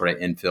than sort of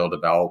infill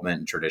development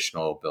and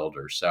traditional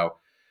builders. So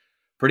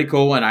pretty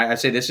cool. And I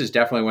say this is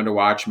definitely one to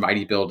watch,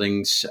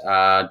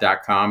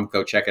 mightybuildings.com.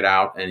 Go check it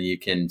out, and you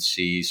can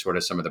see sort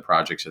of some of the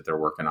projects that they're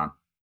working on.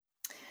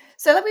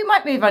 So we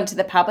might move on to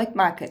the public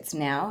markets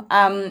now.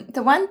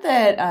 The one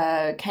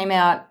that came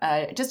out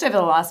just over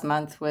the last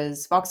month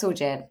was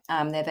VoxelJet.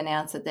 They've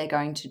announced that they're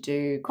going to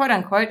do, quote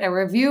unquote, a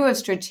review of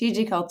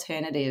strategic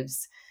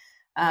alternatives.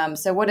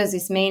 So what does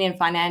this mean in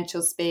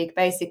financial speak?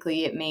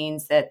 Basically, it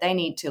means that they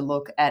need to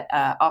look at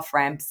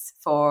off-ramps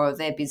for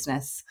their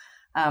business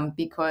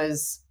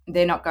because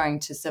they're not going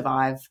to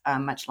survive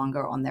much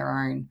longer on their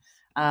own.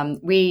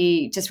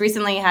 We just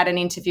recently had an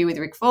interview with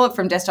Rick Fuller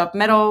from Desktop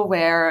Metal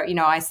where,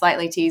 I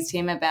slightly teased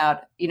him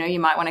about, you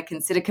might want to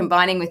consider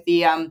combining with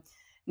the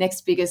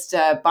next biggest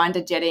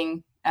binder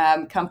jetting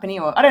company,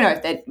 or I don't know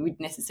if that would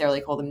necessarily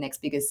call them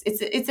next biggest.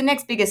 It's the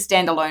next biggest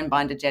standalone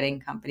binder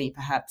jetting company,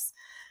 perhaps,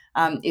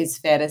 is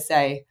fair to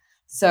say.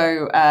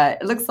 So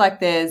it looks like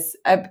there's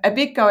a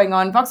bit going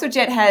on.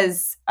 VoxelJet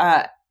has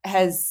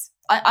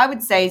I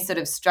would say, sort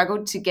of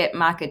struggled to get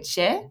market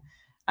share.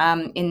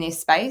 in this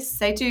space.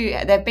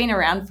 They've been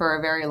around for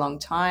a very long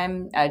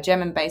time, a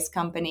German-based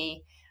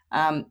company.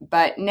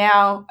 But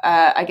now,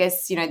 I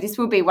guess, this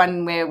will be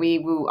one where we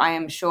will, I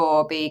am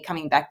sure, be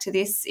coming back to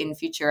this in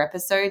future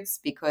episodes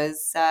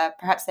because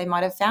perhaps they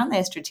might have found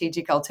their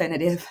strategic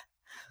alternative.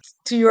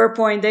 To your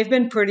point, they've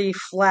been pretty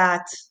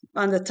flat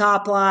on the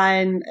top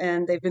line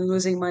and they've been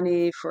losing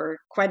money for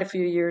quite a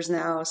few years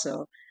now.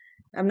 So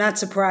I'm not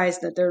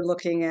surprised that they're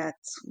looking at,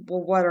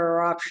 well, what are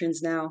our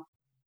options now?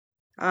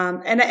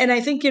 And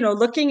I think,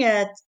 looking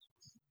at,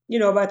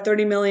 about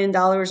 $30 million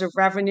of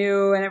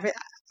revenue and everything,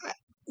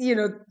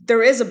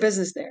 there is a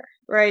business there,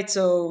 right?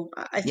 So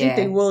I think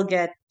they Yeah. will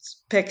get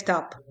picked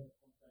up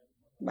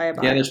by a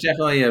buyer. Yeah, there's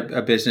definitely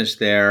a business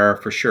there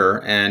for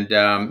sure. And,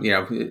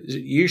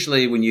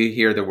 usually when you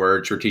hear the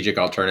word strategic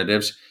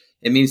alternatives,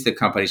 it means the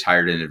company's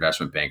hired an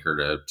investment banker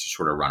to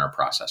sort of run a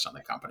process on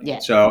the company. Yeah.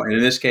 So in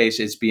this case,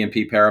 it's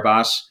BNP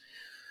Paribas.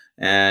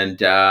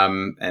 And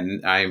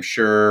I'm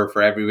sure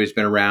for everybody who's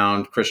been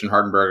around, Christian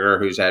Hartenberger,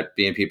 who's at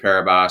BNP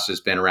Paribas,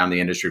 has been around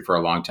the industry for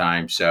a long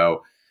time.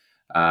 So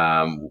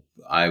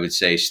I would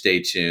say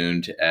stay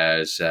tuned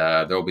as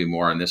there'll be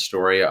more on this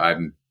story.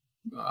 I'm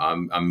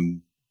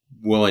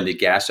willing to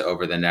guess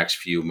over the next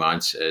few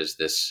months as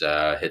this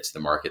hits the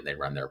market and they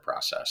run their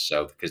process.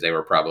 So because they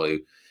were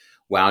probably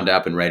wound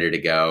up and ready to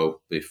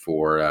go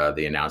before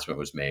the announcement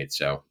was made.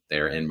 So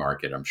they're in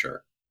market, I'm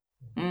sure.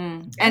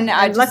 And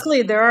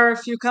luckily, there are a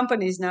few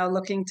companies now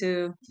looking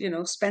to,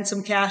 spend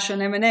some cash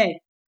on M&A.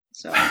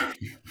 So I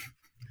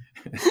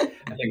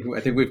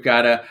think we've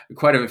got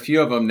quite a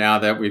few of them now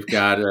that we've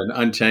got an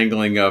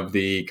untangling of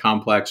the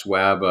complex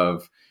web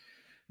of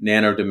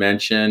nano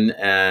dimension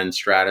and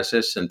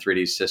Stratasys and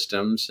 3D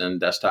systems and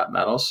desktop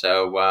metal.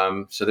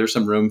 So there's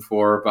some room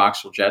for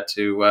voxeljet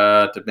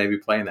to maybe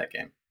play in that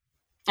game.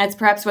 That's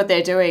perhaps what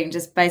they're doing,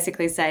 just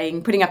basically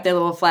putting up their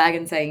little flag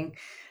and saying,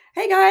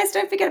 hey guys,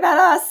 don't forget about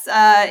us.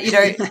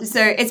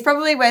 So it's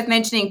probably worth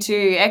mentioning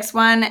too,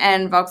 X1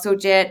 and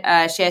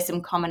voxeljet share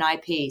some common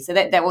IP. So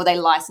they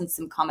license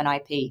some common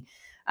IP.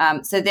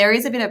 So there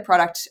is a bit of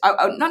product,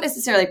 not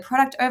necessarily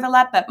product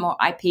overlap, but more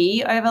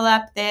IP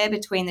overlap there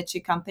between the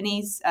two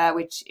companies,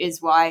 which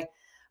is why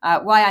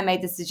I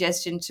made the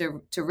suggestion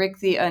to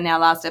Rick in our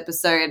last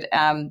episode,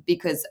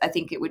 because I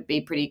think it would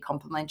be pretty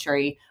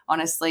complementary.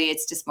 Honestly,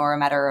 it's just more a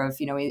matter of,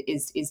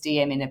 is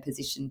DM in a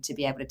position to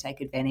be able to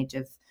take advantage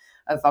of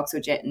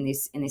voxeljet in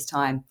this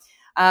time.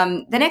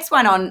 The next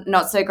one on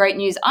not so great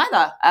news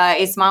either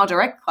is Smile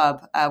Direct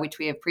Club, which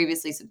we have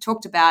previously sort of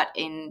talked about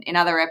in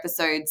other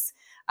episodes.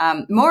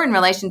 More in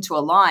relation to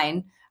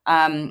Align.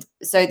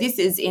 So this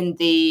is in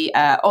the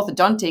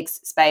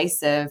orthodontics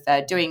space of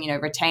doing,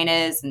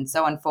 retainers and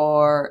so on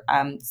for,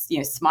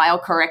 smile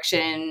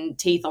correction,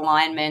 teeth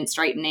alignment,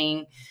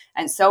 straightening,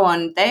 and so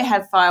on. They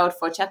have filed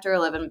for Chapter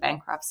 11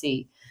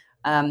 bankruptcy.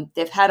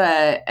 They've had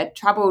a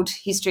troubled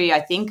history,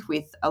 I think,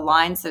 with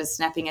Align sort of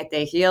snapping at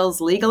their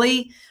heels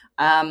legally.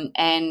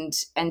 And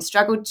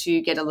struggled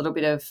to get a little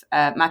bit of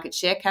market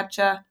share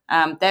capture.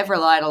 They've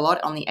relied a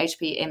lot on the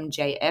HP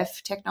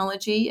MJF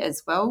technology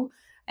as well,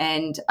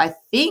 and I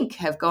think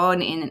have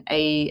gone in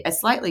a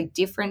slightly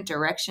different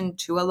direction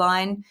to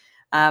Align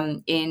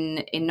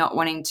in not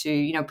wanting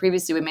to,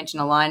 previously we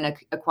mentioned Align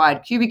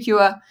acquired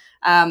Cubicure,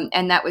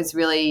 and that was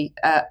really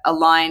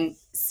Align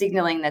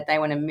signaling that they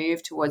want to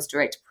move towards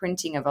direct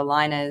printing of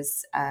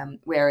aligners,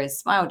 whereas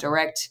Smile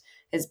Direct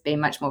has been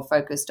much more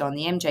focused on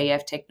the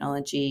MJF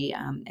technology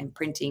and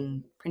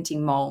printing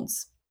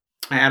molds.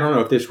 I don't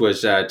know if this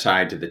was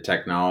tied to the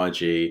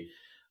technology.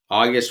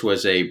 August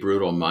was a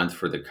brutal month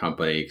for the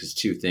company because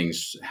two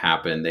things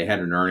happened. They had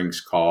an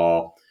earnings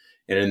call,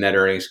 and in that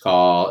earnings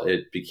call,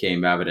 it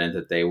became evident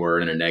that they were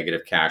in a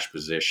negative cash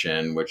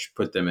position, which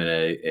put them in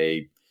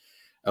a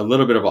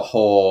little bit of a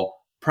hole,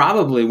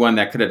 probably one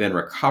that could have been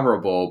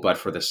recoverable, but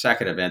for the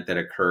second event that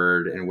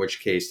occurred, in which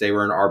case they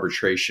were in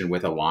arbitration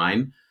with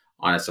Align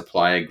on a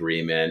supply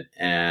agreement,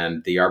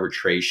 and the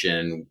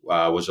arbitration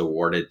was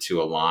awarded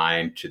to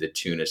Align to the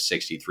tune of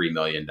 $63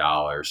 million.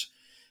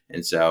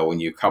 And so when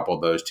you couple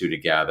those two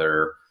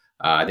together,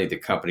 I think the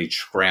company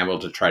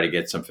scrambled to try to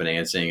get some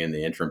financing in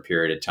the interim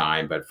period of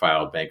time, but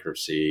filed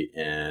bankruptcy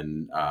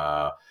in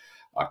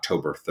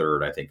October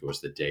 3rd. I think it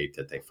was the date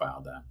that they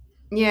filed that.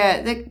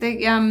 Yeah,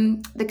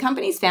 the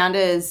company's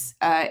founders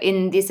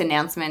in this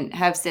announcement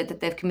have said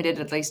that they've committed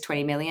at least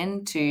 $20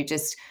 million to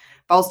just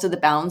bolster the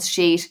balance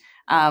sheet.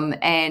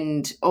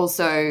 And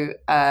also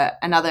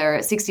another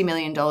 $60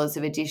 million of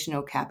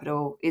additional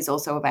capital is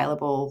also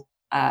available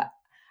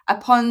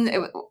upon,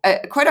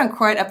 quote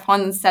unquote,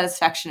 upon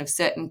satisfaction of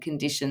certain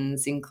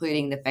conditions,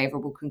 including the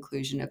favorable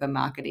conclusion of a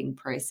marketing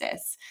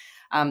process.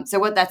 So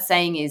what that's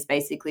saying is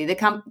basically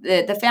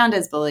the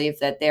founders believe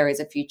that there is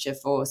a future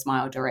for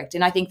Smile Direct.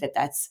 And I think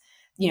that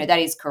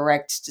is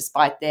correct,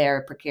 despite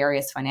their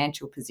precarious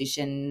financial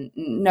position.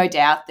 No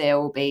doubt there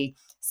will be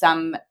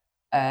some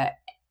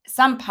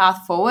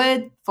path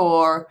forward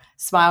for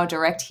Smile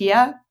Direct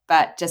here,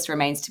 but just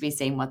remains to be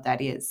seen what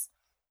that is.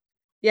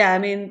 Yeah, I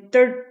mean,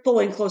 they're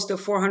pulling close to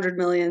 $400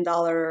 million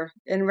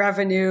in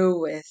revenue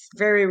with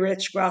very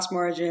rich gross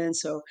margin.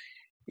 So,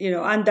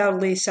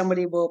 undoubtedly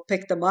somebody will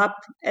pick them up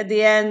at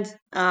the end.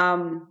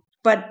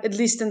 But at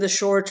least in the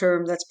short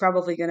term, that's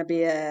probably going to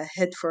be a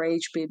hit for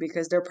HP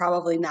because they're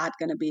probably not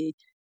going to be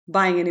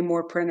buying any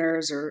more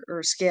printers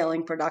or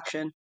scaling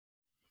production.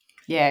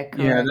 Yeah,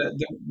 Yeah, correct.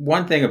 the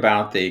one thing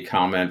about the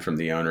comment from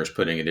the owners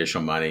putting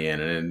additional money in,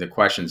 and the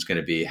question is going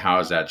to be, how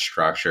is that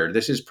structured?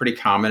 This is pretty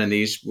common in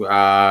these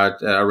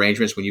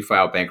arrangements when you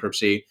file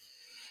bankruptcy.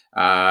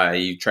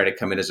 You try to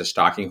come in as a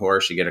stalking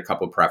horse. You get a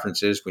couple of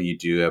preferences when you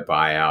do a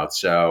buyout.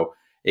 So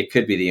it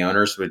could be the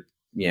owners would,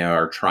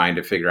 are trying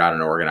to figure out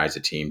and organize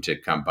a team to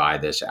come buy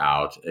this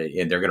out,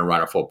 and they're going to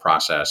run a full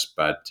process.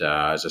 But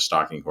as a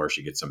stalking horse,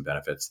 you get some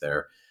benefits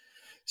there.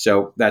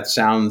 So that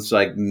sounds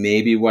like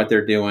maybe what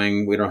they're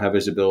doing. We don't have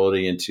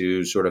visibility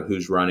into sort of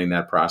who's running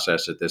that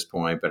process at this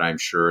point, but I'm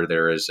sure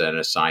there is an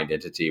assigned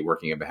entity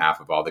working on behalf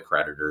of all the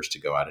creditors to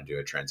go out and do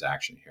a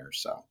transaction here.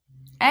 So,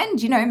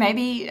 And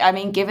maybe, I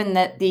mean, given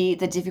that the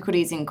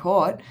difficulties in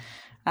court,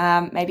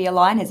 maybe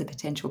Align is a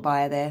potential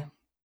buyer there.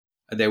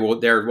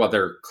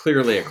 they're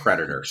clearly a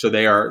creditor. So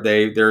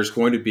there's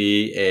going to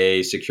be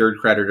a secured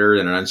creditor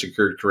and an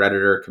unsecured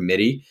creditor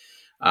committee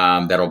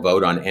that'll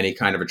vote on any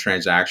kind of a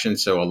transaction.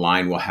 So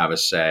Align will have a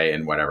say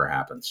in whatever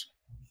happens.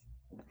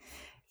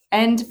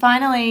 And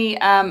finally,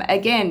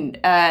 again,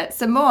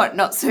 some more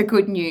not so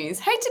good news.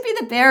 Hate to be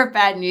the bearer of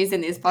bad news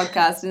in this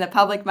podcast in the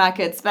public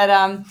markets, but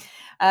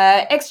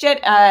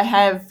XJet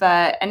have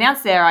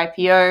announced their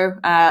IPO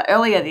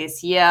earlier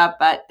this year,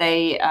 but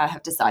they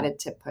have decided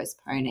to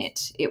postpone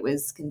it. It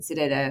was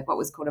considered what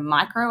was called a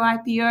micro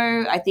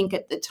IPO. I think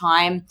at the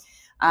time,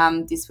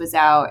 this was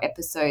our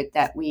episode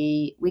that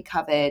we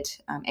covered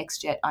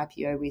XJet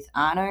IPO with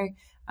Arno,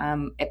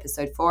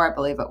 episode 4, I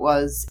believe it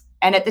was.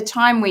 And at the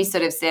time, we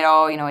sort of said,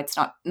 it's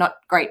not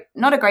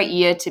a great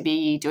year to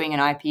be doing an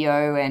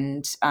IPO,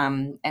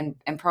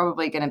 and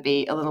probably going to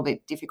be a little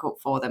bit difficult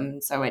for them.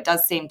 So it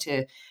does seem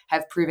to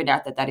have proven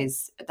out that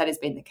has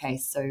been the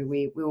case. So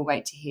we will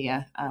wait to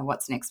hear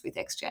what's next with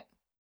XJet.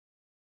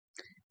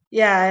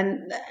 Yeah,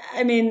 and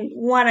I mean,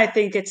 one, I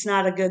think it's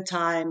not a good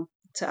time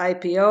to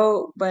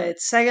IPO, but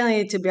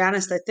secondly, to be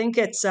honest, I think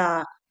it's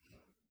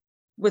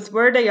with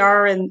where they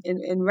are in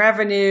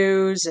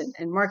revenues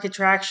and market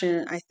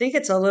traction, I think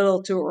it's a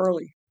little too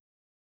early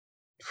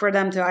for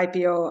them to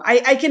IPO.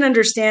 I can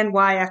understand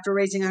why after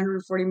raising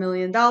 $140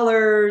 million,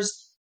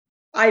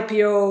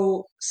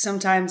 IPO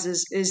sometimes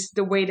is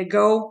the way to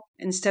go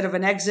instead of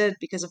an exit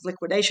because of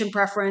liquidation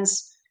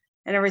preference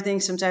and everything.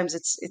 Sometimes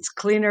it's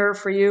cleaner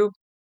for you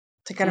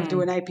to kind of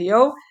do an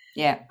IPO.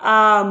 Yeah.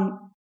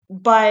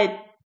 But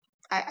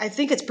I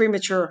think it's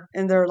premature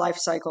in their life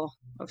cycle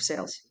of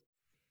sales.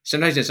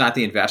 Sometimes it's not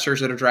the investors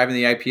that are driving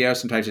the IPO.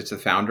 Sometimes it's the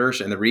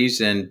founders. And the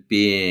reason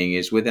being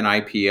is with an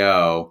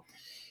IPO,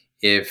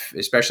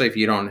 especially if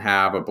you don't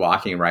have a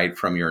blocking right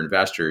from your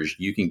investors,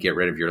 you can get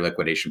rid of your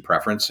liquidation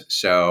preference.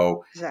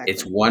 So Exactly.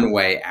 it's one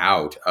way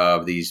out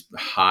of these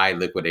high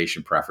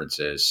liquidation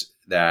preferences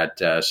that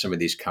some of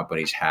these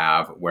companies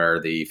have where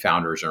the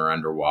founders are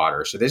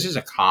underwater. So this is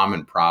a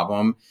common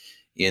problem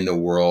in the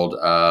world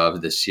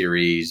of the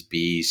Series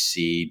B,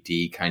 C,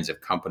 D kinds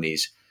of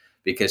companies,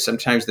 because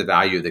sometimes the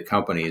value of the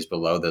company is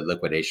below the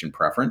liquidation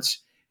preference.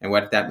 And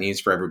what that means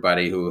for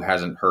everybody who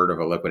hasn't heard of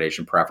a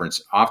liquidation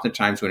preference,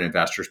 oftentimes when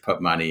investors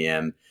put money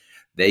in,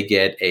 they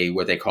get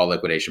what they call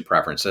liquidation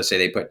preference. Let's say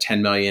they put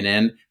 10 million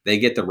in, they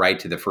get the right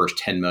to the first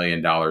 $10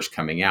 million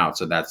coming out.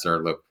 So that's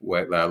their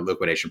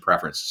liquidation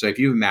preference. So if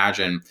you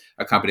imagine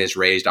a company that's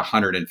raised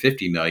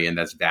 150 million,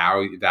 that's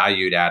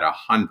valued at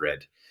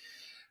 100,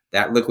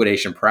 that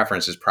liquidation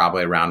preference is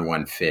probably around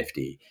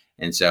 150.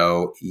 And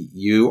so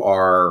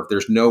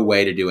there's no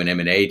way to do an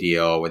M&A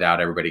deal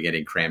without everybody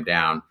getting crammed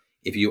down.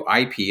 If you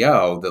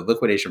IPO, the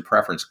liquidation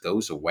preference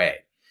goes away.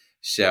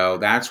 So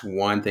that's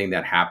one thing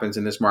that happens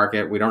in this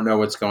market. We don't know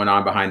what's going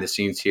on behind the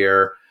scenes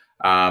here,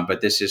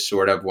 but this is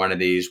sort of one of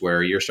these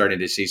where you're starting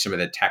to see some of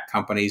the tech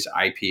companies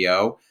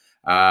IPO.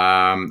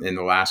 In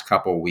the last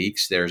couple of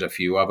weeks, there's a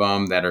few of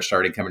them that are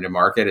starting coming to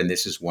market, and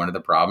this is one of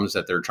the problems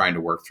that they're trying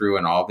to work through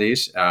in all of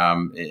these.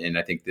 And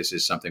I think this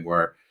is something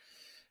where,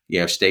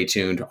 stay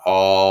tuned.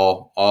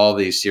 All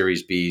these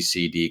Series B,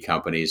 C, D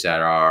companies that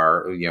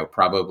are,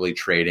 probably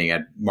trading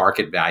at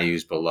market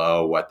values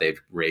below what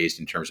they've raised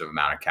in terms of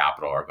amount of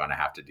capital are going to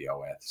have to deal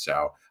with.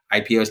 So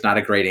IPO is not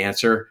a great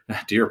answer.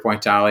 To your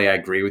point, Tali, I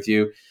agree with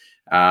you.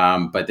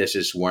 But this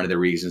is one of the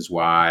reasons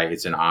why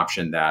it's an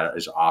option that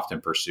is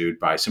often pursued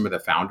by some of the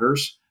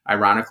founders,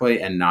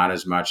 ironically, and not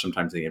as much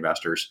sometimes the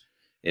investors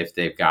if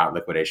they've got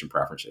liquidation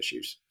preference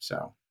issues.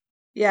 So.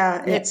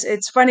 Yeah,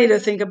 it's funny to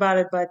think about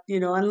it, but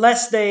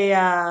unless they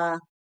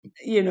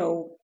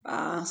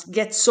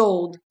get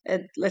sold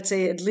at, let's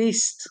say, at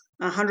least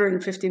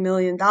 $150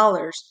 million,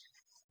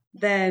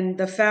 then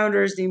the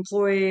founders, the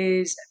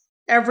employees,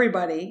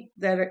 everybody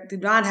that do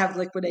not have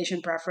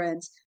liquidation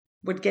preference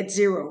would get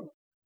 $0,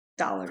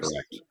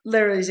 Correct.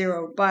 literally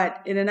zero.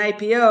 But in an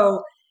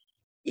IPO,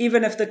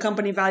 even if the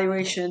company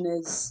valuation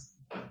is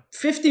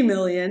 $50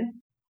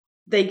 million,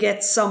 they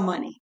get some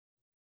money.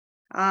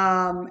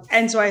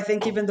 And so I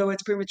think even though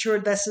it's premature,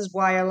 this is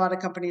why a lot of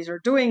companies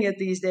are doing it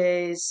these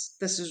days.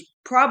 This is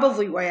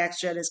probably why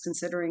XJet is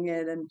considering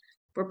it. And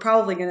we're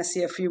probably going to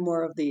see a few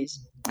more of these.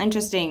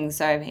 Interesting.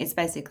 So it's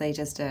basically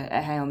just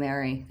a Hail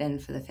Mary then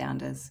for the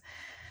founders.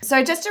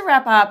 So just to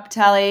wrap up,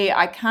 Tali,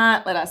 I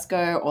can't let us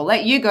go or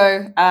let you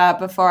go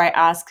before I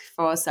ask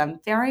for some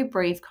very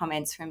brief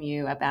comments from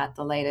you about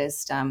the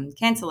latest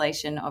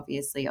cancellation,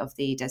 obviously, of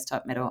the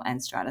Desktop Metal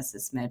and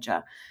Stratasys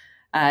merger.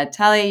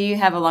 Tali, you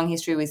have a long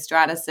history with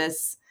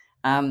Stratasys.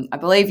 I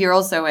believe you're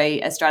also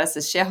a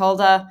Stratasys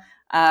shareholder.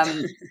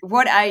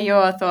 What are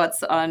your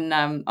thoughts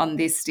on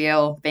this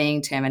deal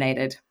being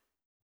terminated?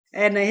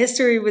 And a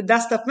history with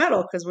Desktop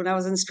Metal, because when I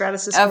was in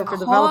Stratasys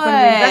Corporate Development,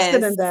 we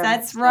invested in them.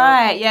 That's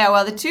right. Yeah,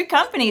 well, the two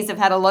companies have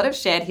had a lot of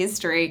shared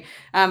history,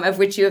 of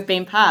which you have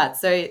been part.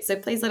 So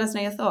please let us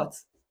know your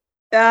thoughts.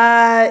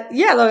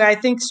 Yeah, look, I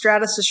think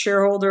Stratasys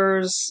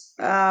shareholders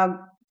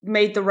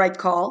made the right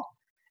call.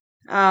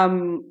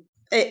 Again,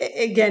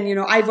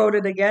 I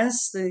voted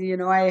against. I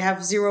have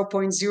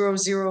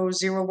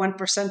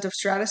 0.0001% of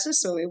Stratasys,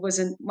 so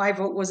my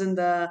vote wasn't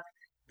the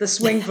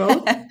swing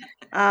vote.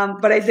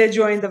 But I did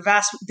join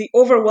the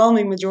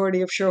overwhelming majority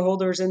of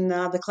shareholders in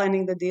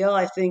declining the deal.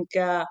 I think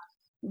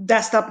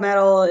Desktop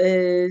Metal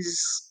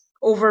is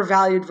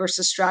overvalued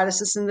versus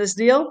Stratasys in this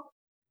deal.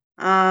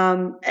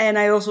 And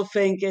I also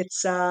think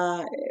it's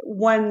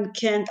one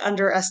can't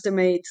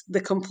underestimate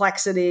the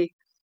complexity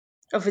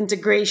of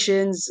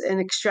integrations and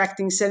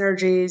extracting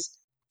synergies.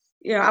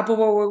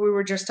 Apropos what we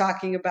were just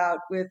talking about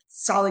with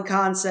solid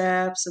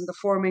concepts and the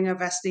forming of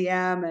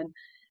SDM, and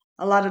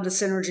a lot of the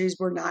synergies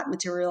were not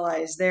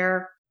materialized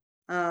there.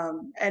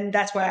 And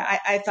that's why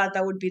I thought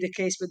that would be the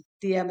case with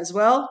DM as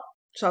well.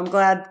 So I'm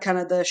glad kind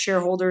of the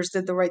shareholders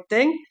did the right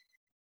thing.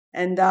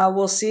 And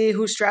we'll see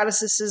who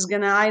Stratasys is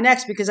going to eye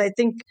next, because I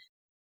think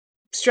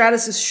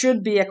Stratasys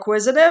should be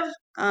acquisitive.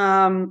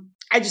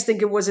 I just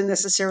think it wasn't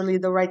necessarily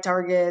the right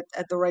target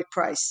at the right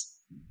price.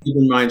 Keep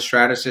in mind,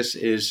 Stratasys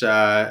is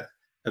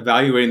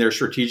evaluating their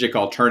strategic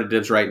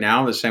alternatives right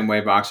now, the same way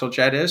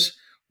VoxelJet is,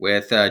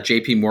 with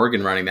JP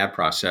Morgan running that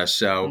process.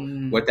 So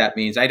what that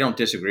means, I don't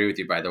disagree with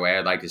you, by the way.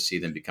 I'd like to see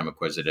them become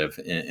acquisitive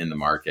in the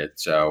market.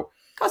 So, of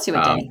course you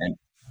would, Danny.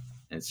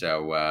 And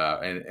so,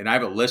 and I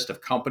have a list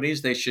of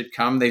companies they should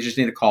come. They just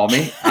need to call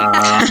me.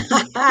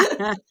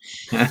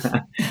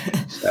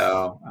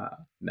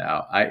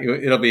 No,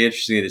 it'll be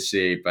interesting to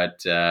see,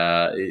 but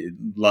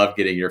love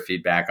getting your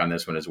feedback on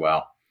this one as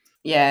well.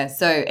 Yeah.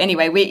 So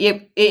anyway,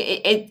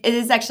 it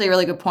is actually a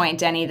really good point,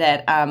 Danny,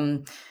 that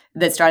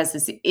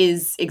Stratasys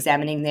is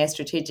examining their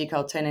strategic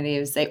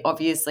alternatives. They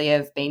obviously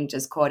have been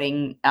just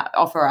quoting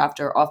offer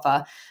after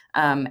offer,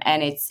 and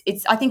I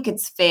think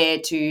it's fair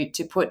to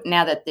put,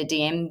 now that the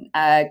DM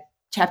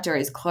chapter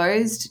is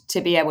closed,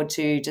 to be able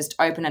to just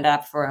open it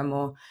up for a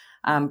more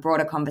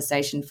broader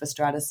conversation for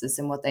Stratasys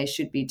and what they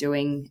should be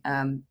doing.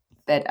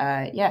 But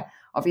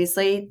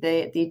obviously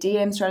the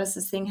DM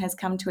Stratasys thing has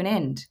come to an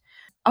end.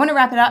 I want to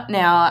wrap it up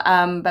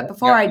now, but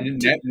before you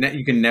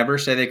can never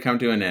say they come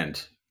to an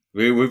end.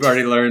 We've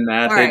already learned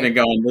that. They've been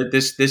going.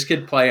 This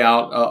could play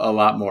out a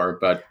lot more,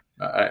 but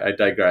I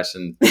digress,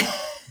 and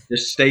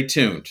just stay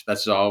tuned.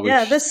 That's all.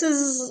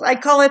 I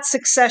call it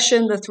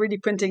Succession, the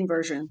 3D printing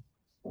version.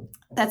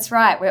 That's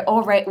right.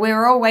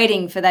 We're all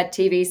waiting for that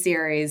TV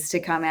series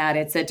to come out.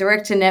 It's a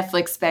direct to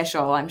Netflix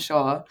special, I'm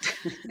sure.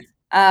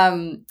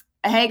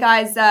 Hey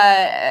guys,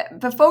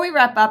 before we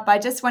wrap up, I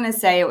just want to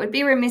say it would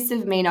be remiss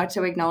of me not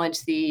to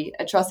acknowledge the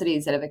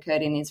atrocities that have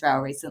occurred in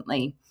Israel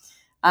recently,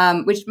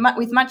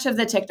 with much of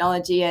the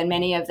technology and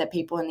many of the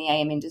people in the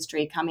AM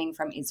industry coming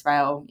from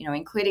Israel,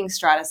 including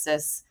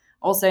Stratasys,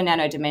 also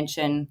Nano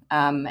Dimension,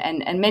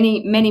 and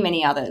many, many,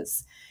 many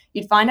others.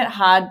 You'd find it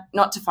hard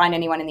not to find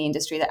anyone in the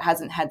industry that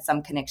hasn't had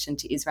some connection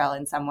to Israel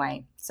in some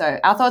way. So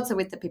our thoughts are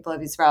with the people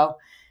of Israel,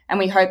 and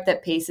we hope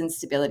that peace and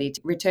stability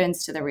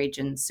returns to the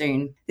region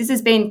soon. This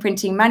has been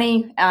Printing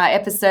Money,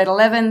 episode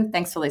 11.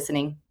 Thanks for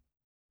listening.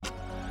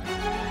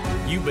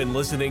 You've been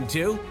listening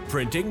to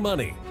Printing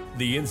Money,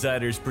 the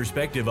insider's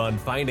perspective on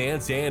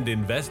finance and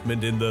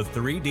investment in the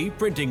 3D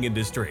printing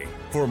industry.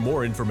 For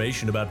more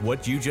information about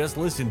what you just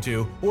listened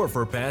to, or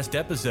for past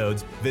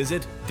episodes,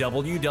 visit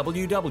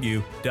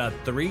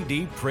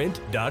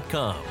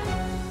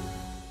www.3dprint.com.